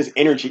 Some of his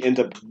energy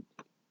ends up.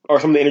 Or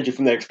some of the energy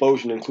from the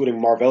explosion,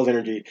 including Mar-Vell's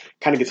energy,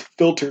 kind of gets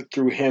filtered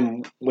through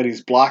him when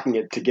he's blocking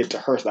it to get to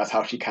her. So that's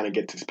how she kind of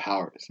gets his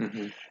powers.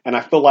 Mm-hmm. And I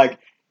feel like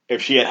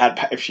if she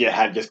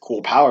had just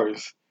cool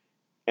powers,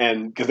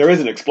 and because there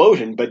is an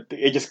explosion, but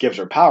it just gives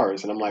her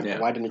powers. And I'm like,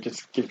 why didn't it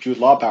just give Jude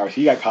Law powers?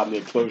 He got caught in the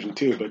explosion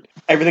too. But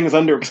everything is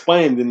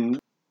underexplained. And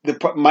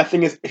my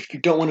thing is, if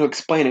you don't want to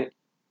explain it,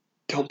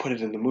 don't put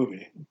it in the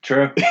movie.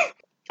 True.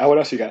 What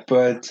else you got?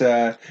 But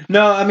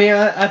no, I mean,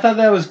 I thought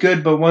that was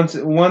good. But once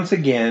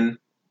again.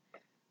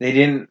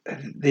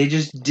 They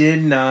just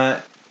did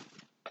not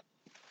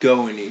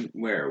go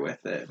anywhere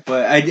with it.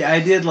 But I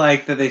did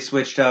like that they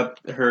switched up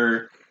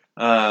her,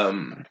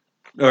 or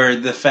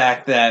the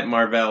fact that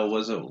Mar-Vell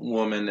was a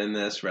woman in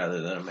this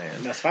rather than a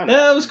man. That's fine.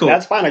 That was cool.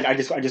 That's fine. I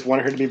just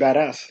wanted her to be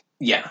badass.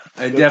 Yeah,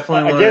 I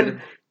definitely wanted.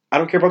 Again, I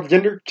don't care about the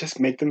gender. Just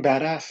make them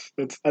badass.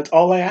 That's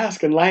all I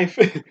ask in life.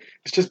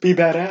 It's just be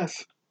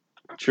badass.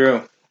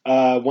 True.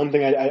 Another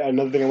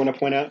thing I want to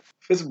point out.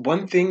 There's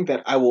one thing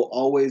that I will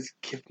always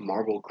give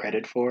Marvel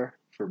credit for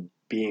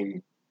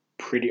being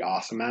pretty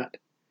awesome at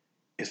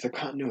is the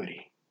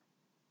continuity.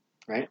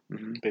 Right?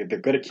 Mm-hmm. They're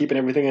good at keeping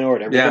everything in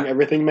order.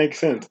 Everything makes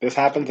sense. This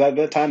happens at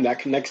that time. That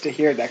connects to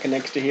here. That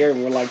connects to here.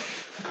 And we're like,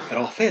 it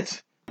all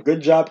fits.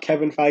 Good job,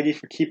 Kevin Feige,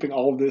 for keeping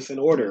all of this in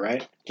order,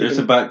 right? There's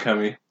a butt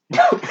coming.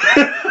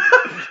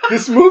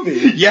 This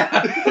movie.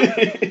 Yeah.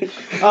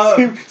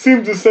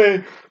 seems to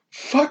say...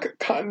 Fuck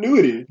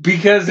continuity.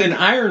 Because in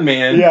Iron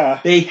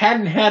Man, they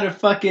hadn't had a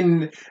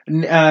fucking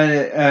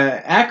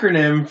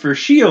acronym for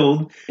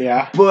S.H.I.E.L.D.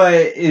 Yeah.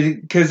 But,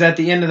 because at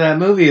the end of that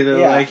movie, they're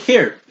like,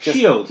 here,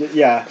 S.H.I.E.L.D.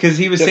 Yeah. Because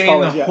he was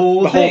saying the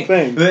whole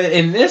thing. But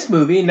in this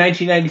movie, in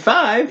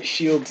 1995,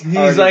 S.H.I.E.L.D.'s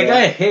he's like,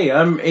 hey,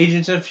 I'm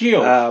Agents of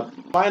S.H.I.E.L.D.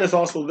 Mine is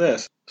also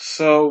this.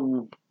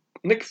 So,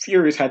 Nick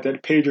Fury's had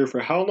that pager for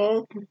how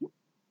long?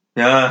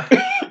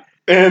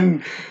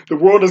 And the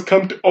world has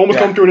almost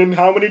come to an end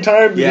how many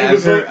times? Yeah,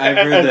 I've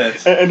heard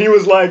this. And he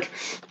was like,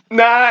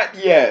 not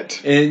yet.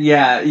 And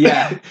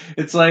yeah.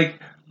 It's like,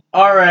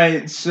 all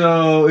right,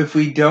 so if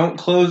we don't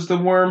close the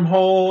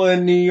wormhole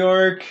in New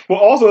York... Well,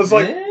 also, it's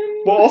like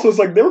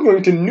they were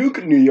going to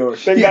nuke New York.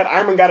 Thank God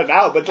Iron Man got it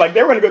out, but like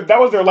they were going to go... That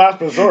was their last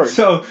resort.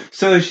 So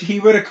he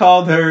would have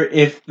called her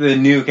if the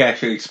nuke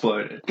actually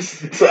exploded.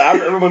 So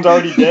after everyone's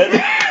already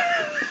dead...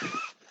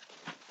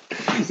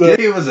 So,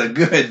 it was a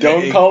good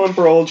Don't day. call him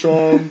for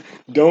Ultron.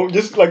 Don't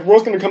just like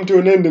world's gonna come to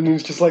an end, and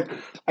it's just like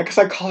I guess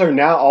I call her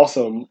now.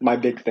 Also, my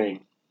big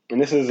thing, and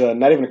this is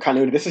not even a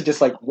continuity. This is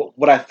just like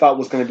what I thought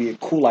was going to be a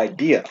cool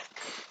idea.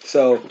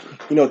 So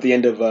at the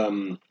end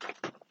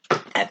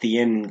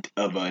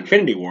of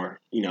Infinity War,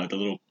 the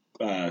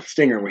little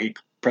stinger where he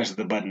presses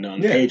the button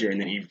on the pager and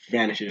then he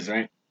vanishes,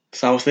 right?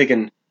 So I was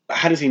thinking,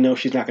 how does he know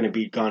she's not going to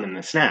be gone in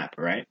the snap,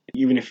 right?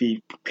 Even if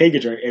he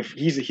pages her, if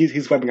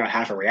he's wiping out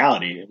half of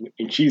reality,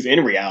 and she's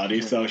in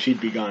reality, so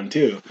she'd be gone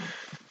too.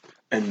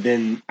 And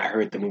then I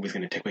heard the movie's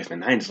going to take place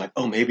in the 90s. Like,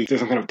 oh, maybe there's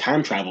some kind of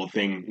time travel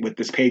thing with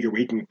this pager where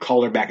he can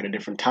call her back at a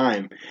different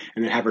time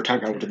and then have her time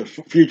travel to the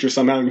future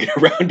somehow and get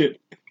around it.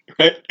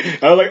 Right?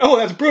 I was like, oh,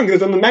 that's brilliant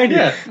because it's in the 90s.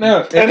 Yeah,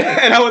 no.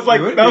 And I was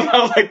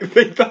like,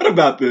 they thought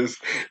about this.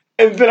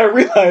 And then I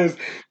realized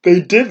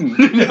they didn't.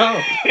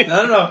 No.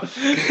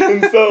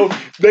 And so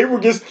they were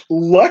just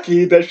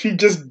lucky that she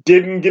just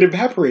didn't get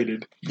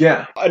evaporated.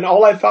 Yeah. And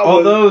all I thought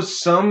Although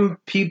some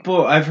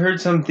people, I've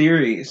heard some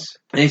theories.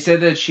 They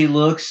said that she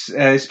looks,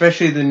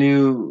 especially the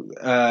new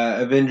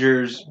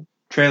Avengers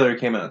trailer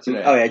came out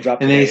today. Oh, yeah, I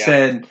dropped it. And they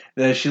said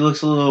that she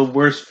looks a little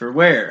worse for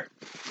wear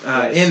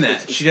in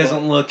that. She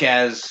doesn't look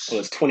as... Well,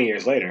 it's 20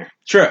 years later.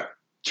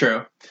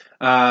 True.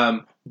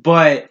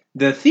 But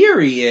the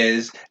theory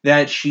is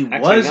that she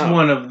was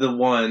one of the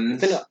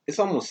ones... It's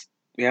almost...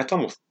 it's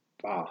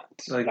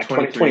like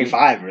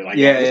 25 or like...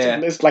 Yeah.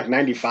 It's like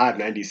 95,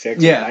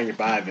 96,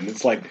 95, and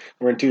it's like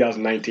we're in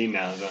 2019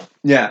 now, so...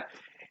 Yeah.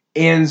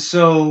 And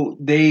so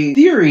the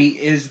theory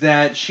is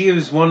that she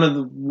was one of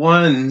the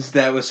ones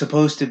that was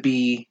supposed to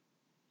be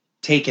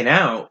taken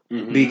out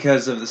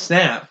because of the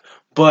snap.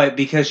 But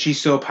because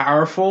she's so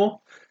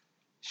powerful,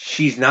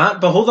 she's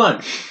not. But hold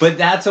on. But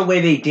that's a way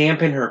they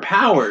dampen her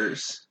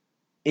powers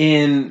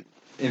in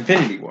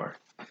Infinity War.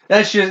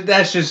 That's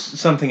just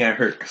something I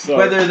heard. So,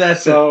 whether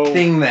that's a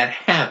thing that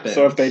happens.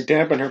 So if they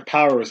dampen her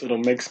powers, it'll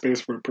make space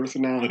for her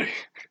personality.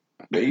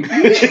 Maybe.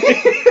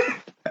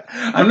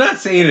 I'm not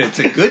saying it's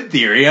a good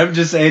theory. I'm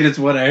just saying it's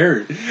what I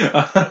heard.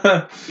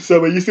 But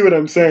you see what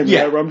I'm saying?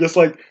 Yeah. Right? Where I'm just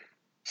like,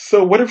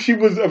 so what if she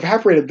was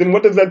evaporated? Then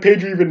what does that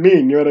pager even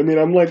mean? You know what I mean?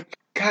 I'm like,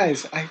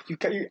 guys, have you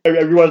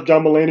watched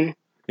John Mulaney?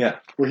 Yeah.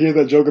 Where he has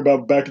that joke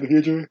about Back to the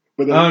Future?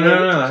 No, I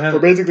haven't. Where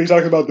basically he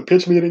talks about the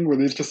pitch meeting where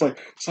he's just like,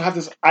 so I have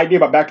this idea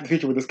about Back to the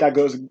Future where this guy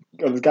goes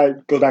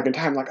back in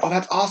time. Like, oh,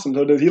 that's awesome.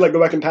 So does he go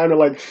back in time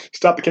to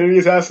stop the Kennedy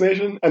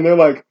assassination? And they're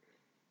like,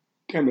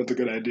 damn, that's a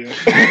good idea.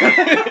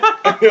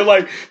 And they're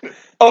like,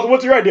 oh,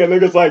 what's your idea? And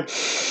they're just like,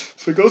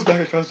 so he goes back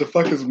and tries to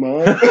fuck his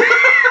mom.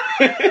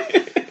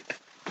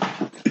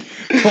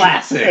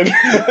 Classic.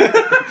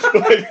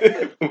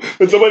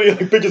 When somebody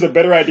pitches a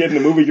better idea than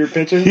the movie you're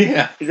pitching,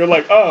 you're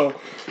like, oh,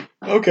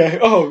 okay.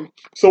 Oh,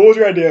 so what was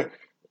your idea?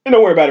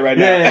 Don't worry about it right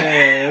now.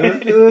 Yeah.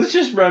 Let's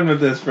just run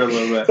with this for a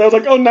little bit. So I was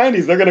like, oh,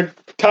 90s, they're going to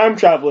time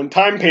travel and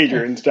time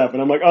pager and stuff.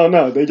 And I'm like, oh,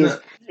 no, they just,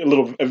 a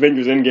little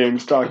Avengers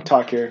Endgame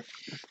talk here.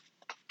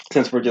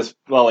 Since we're just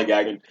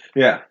lollygagging.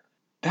 Yeah.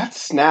 That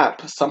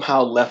snap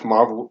somehow left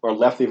Marvel, or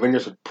left the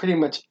Avengers with pretty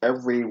much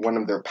every one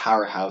of their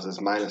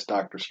powerhouses minus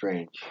Doctor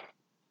Strange.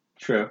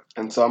 True.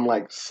 And so I'm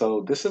like,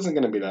 so this isn't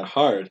going to be that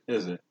hard,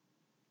 is it?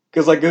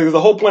 Because the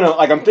whole point of,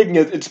 I'm thinking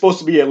it's supposed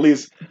to be at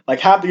least,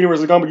 half the universe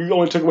is gone, but you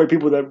only took away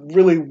people that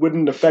really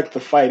wouldn't affect the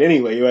fight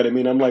anyway, you know what I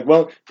mean? I'm like,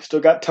 well, you still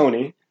got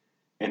Tony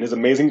and his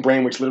amazing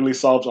brain, which literally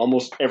solves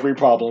almost every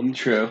problem.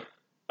 True.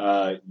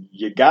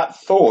 You got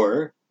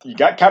Thor. You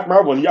got Captain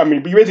Marvel. I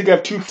mean, you basically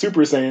have two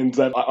Super Saiyans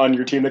on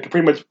your team that can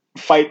pretty much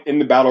fight in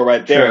the battle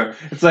right there.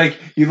 True. It's like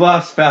you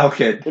lost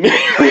Falcon.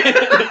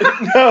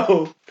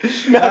 No.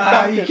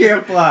 You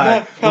can't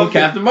fly. Well,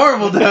 Captain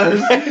Marvel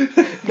does.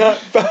 Not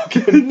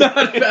Falcon.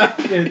 Not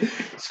Falcon.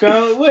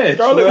 Scarlet Witch.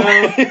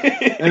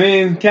 I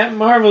mean, Captain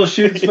Marvel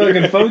shoots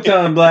fucking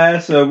photon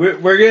blasts, so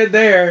we're good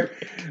there.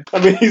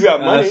 I mean, he's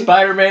got money.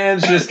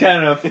 Spider-Man's just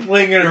kind of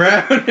flinging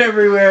around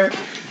everywhere.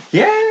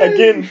 Yeah.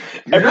 Again,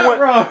 everyone, not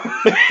wrong.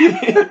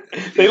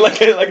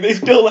 they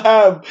still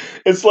have.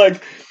 It's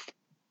like,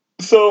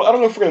 so I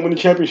don't know if we're gonna win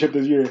the championship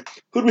this year.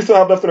 Who do we still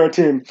have left on our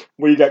team?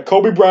 Well, you got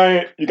Kobe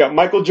Bryant, you got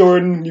Michael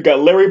Jordan, you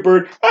got Larry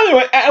Bird.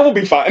 Anyway, we'll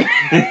be fine.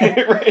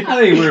 Right?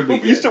 I think we'll be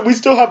good. We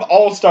still have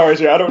all stars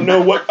here. I don't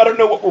know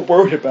what we're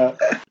worried about.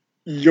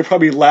 You'll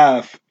probably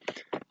laugh,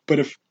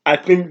 but I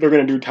think they're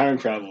gonna do time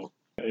travel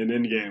in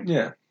Endgame.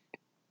 Yeah.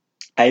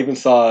 I even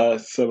saw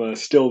some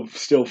still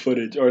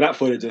footage, or not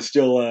footage, a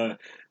still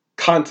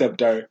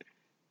concept art.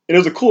 And it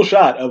was a cool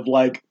shot of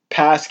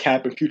past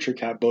Cap and future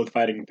Cap both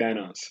fighting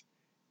Thanos.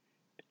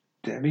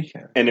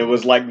 And it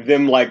was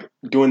them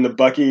doing the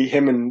Bucky,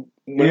 him and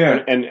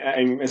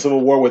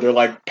Civil War where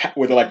they're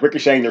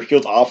ricocheting their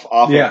shields off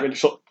of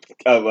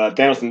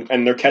Thanos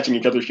and they're catching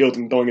each other's shields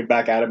and throwing it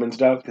back at him and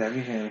stuff.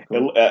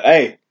 Cool.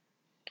 Hey.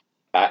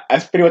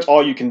 That's pretty much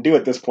all you can do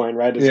at this point,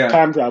 right? It's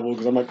time travel,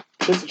 because I'm like,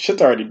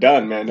 shit's already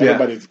done, man.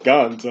 Everybody's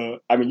gone. So,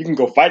 I mean, you can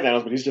go fight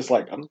Thanos, but he's just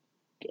like,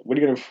 what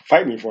are you going to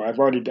fight me for? I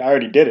already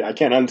did it. I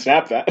can't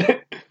unsnap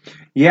that.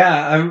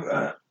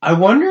 Yeah, I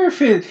wonder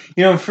if it,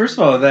 first of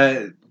all,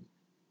 that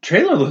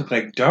trailer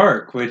looked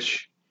dark,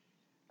 which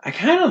I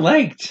kind of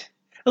liked.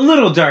 A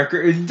little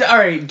darker. All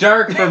right,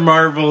 dark for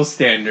Marvel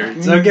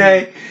standards,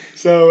 okay?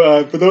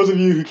 So, for those of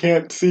you who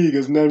can't see,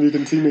 because none of you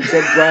can see me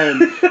except Brian,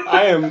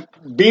 I am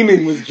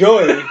beaming with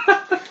joy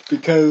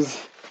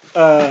because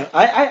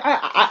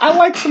I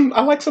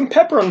like some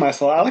pepper on my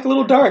soul. I like a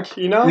little dark,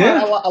 Yeah,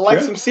 I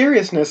like some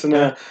seriousness,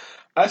 and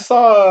I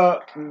saw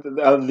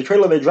the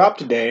trailer they dropped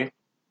today.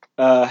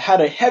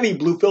 Had a heavy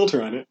blue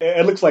filter on it.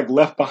 It looks like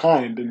Left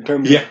Behind in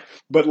terms of,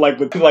 but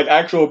with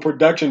actual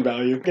production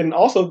value. And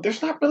also,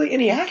 there's not really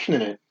any action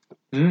in it.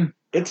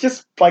 It's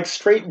just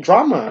straight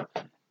drama,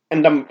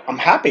 and I'm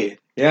happy.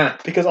 Yeah,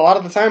 because a lot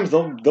of the times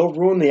they'll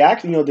ruin the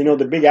action.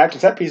 The big action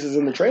set pieces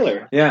in the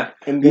trailer. Yeah,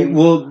 and then,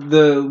 well,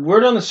 the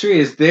word on the street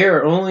is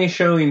they're only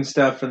showing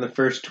stuff in the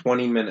first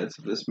 20 minutes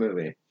of this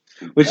movie.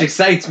 Which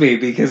excites me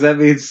because that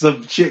means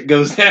some shit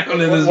goes down in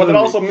this movie. Well, it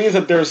also means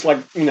that there's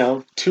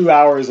 2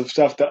 hours of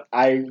stuff that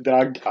I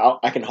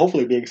can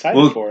hopefully be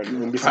excited for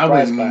and be probably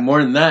surprised by.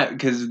 More than that,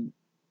 because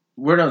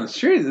word on the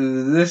street,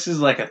 this is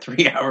a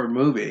 3-hour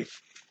movie.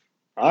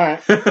 All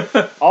right.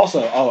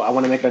 Also, I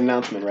want to make an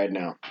announcement right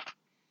now.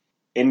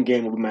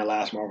 Endgame will be my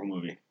last Marvel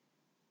movie.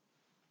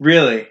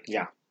 Really?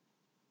 Yeah.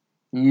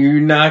 You're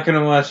not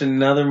gonna watch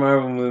another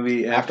Marvel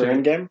movie after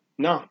Endgame?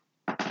 No.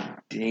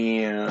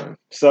 Damn.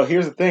 So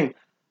here's the thing.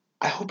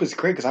 I hope it's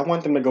great because I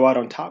want them to go out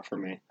on top for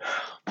me.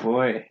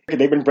 Boy.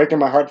 They've been breaking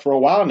my heart for a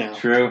while now.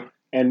 True.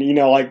 And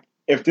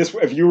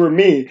if you were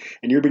me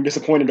and you're being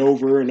disappointed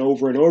over and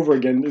over and over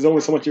again, there's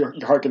only so much your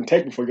heart can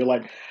take before you're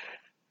like,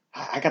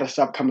 I gotta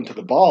stop coming to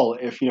the ball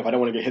if I don't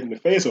want to get hit in the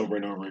face over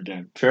and over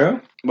again.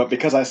 True. But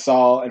because I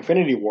saw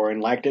Infinity War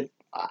and liked it,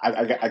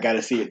 I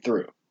gotta see it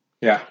through.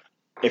 Yeah.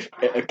 If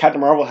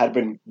Captain Marvel had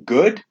been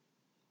good,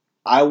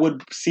 I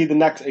would see the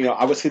next.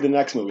 I would see the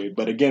next movie.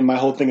 But again, my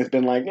whole thing has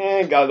been like,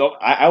 God,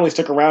 I only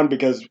stuck around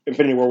because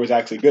Infinity War was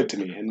actually good to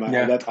me, and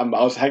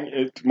Marvel was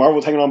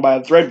hanging on by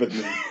a thread with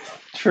me.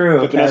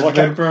 True, but has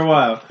been for a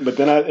while. But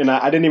then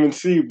I didn't even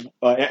see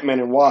Ant-Man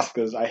and Wasp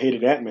because I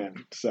hated Ant-Man.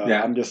 So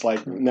I'm just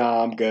like,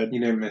 nah, I'm good. You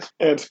didn't miss.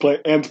 Ant's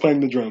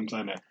playing the drums.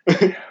 I know.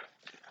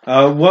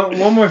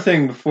 One more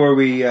thing before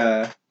we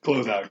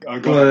close out.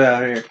 Close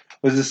out here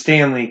was the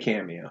Stan Lee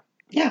cameo.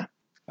 Yeah,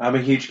 I'm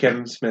a huge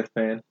Kevin Smith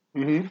fan.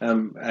 Mm-hmm.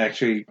 I'm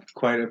actually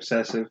quite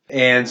obsessive.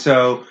 And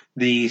so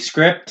the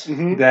script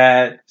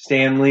that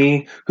Stan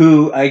Lee,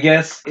 who I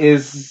guess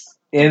is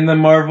in the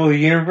Marvel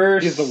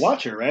universe, he's the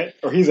Watcher, right?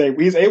 Or he's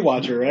a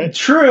Watcher, right?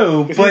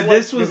 True, but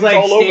this was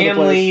like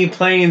Stan Lee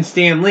playing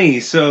Stan Lee.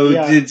 So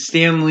did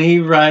Stan Lee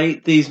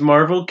write these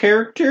Marvel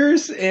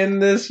characters in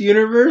this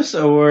universe,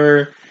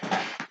 or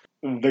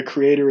the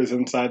creator is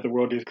inside the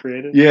world he's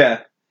created?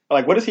 Yeah.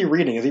 Like, what is he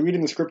reading? Is he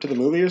reading the script to the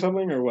movie or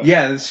something, or what?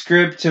 Yeah, the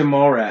script to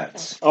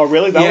Mallrats. Oh,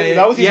 really?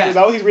 That was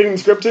he's reading the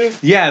script to?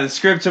 Yeah, the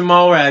script to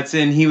Mallrats,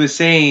 and he was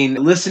saying,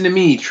 "Listen to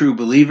me, true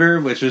believer,"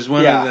 which was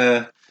one of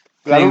the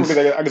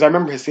Because I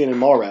remember his scene in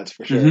Mallrats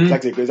for sure. Mm-hmm.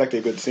 It's actually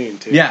a good scene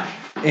too. Yeah,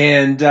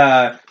 and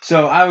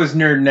so I was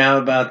nerding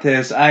out about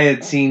this. I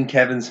had seen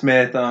Kevin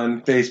Smith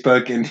on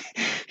Facebook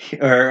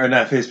or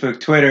not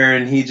Facebook, Twitter,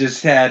 and he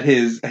just had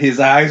his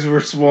eyes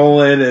were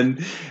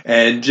swollen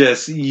and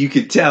just you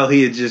could tell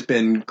he had just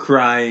been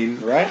crying,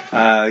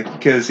 right?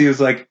 Because he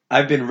was like,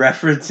 I've been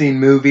referencing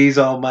movies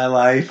all my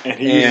life, and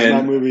he uses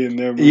my movie in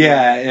their movie.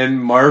 Yeah, and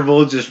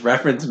Marvel just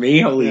referenced me.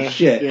 Holy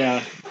shit!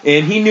 Yeah.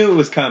 And he knew it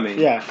was coming.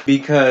 Yeah.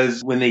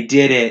 Because when they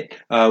did it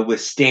with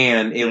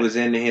Stan, it was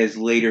in his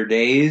later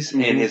days,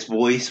 and his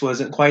voice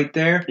wasn't quite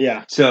there.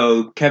 Yeah.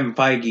 So Kevin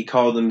Feige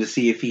called him to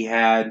see if he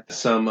had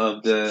some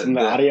of the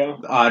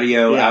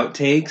audio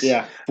outtakes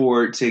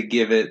to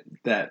give it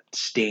that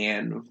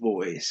Stan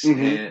voice.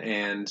 Mm-hmm.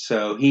 And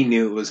so he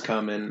knew it was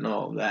coming and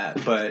all of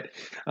that. But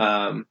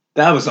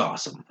that was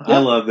awesome. Yeah. I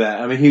love that.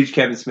 I'm a huge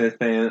Kevin Smith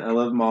fan. I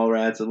love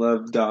Mallrats. I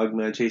love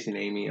Dogma, Chasing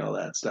Amy, all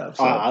that stuff.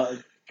 So.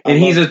 And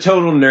he's a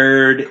total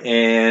nerd,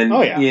 and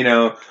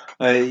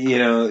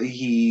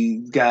he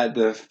got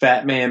the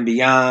Fat Man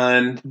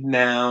Beyond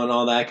now and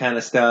all that kind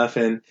of stuff,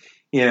 and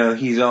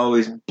he's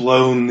always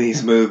blown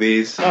these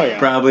movies. Oh yeah,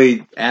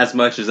 probably as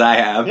much as I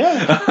have.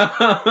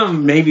 Yeah,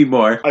 maybe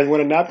more. You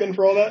want a napkin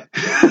for all that?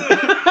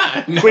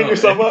 Clean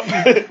yourself up.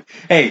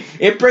 Hey,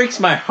 it breaks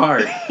my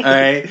heart, all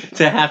right,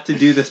 to have to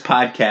do this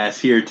podcast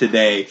here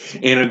today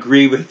and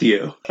agree with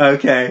you.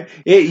 Okay,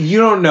 you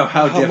don't know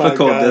how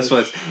difficult this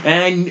was,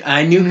 and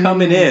I knew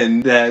coming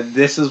in that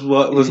this is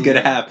what was going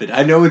to happen.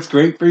 I know it's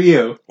great for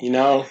you.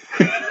 I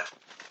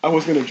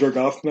was going to jerk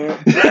off now,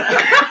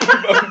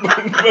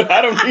 but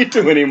I don't need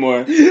to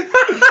anymore.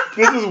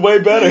 This is way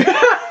better.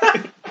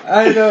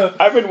 I know.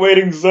 I've been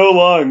waiting so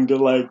long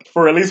to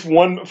for at least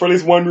one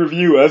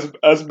review,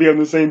 us be on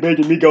the same page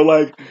and me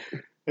go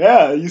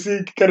yeah, you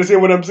kind of see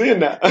what I'm seeing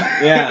now.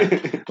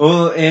 Yeah.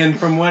 Well, and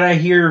from what I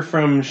hear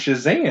from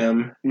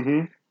Shazam,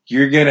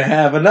 you're gonna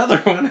have another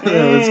one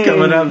that's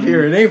coming up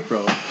here in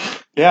April.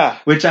 Yeah,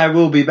 which I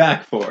will be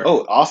back for.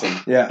 Oh, awesome!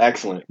 Yeah,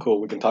 excellent, cool.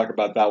 We can talk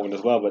about that one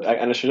as well. But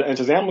and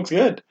Shazam looks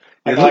good.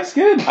 It looks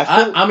good.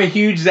 I'm a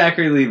huge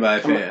Zachary Levi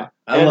fan.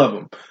 I love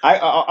him.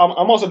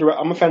 I'm also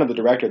I'm a fan of the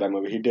director of that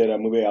movie. He did a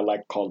movie I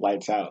like called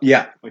Lights Out.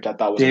 Yeah, which I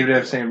thought was David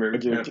F.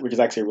 Sandberg, which is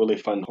actually a really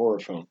fun horror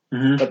film.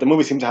 Mm-hmm. But the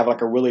movie seems to have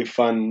a really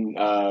fun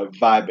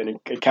vibe, and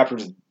it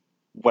captures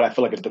what I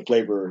feel like is the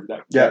flavor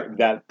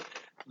that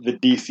the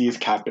DC's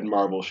Captain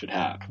Marvel should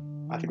have.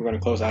 I think we're going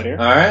to close out here.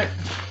 All right.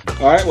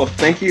 Well,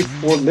 thank you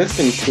for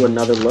listening to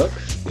Another Look.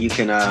 You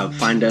can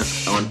find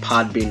us on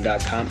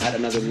podbean.com at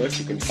Another Look.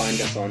 You can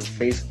find us on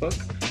Facebook.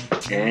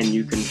 And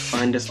you can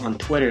find us on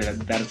Twitter.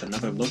 That is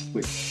Another Look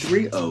with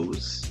 3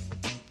 O's.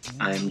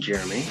 I'm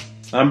Jeremy.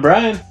 I'm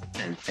Brian.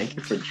 And thank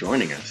you for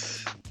joining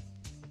us.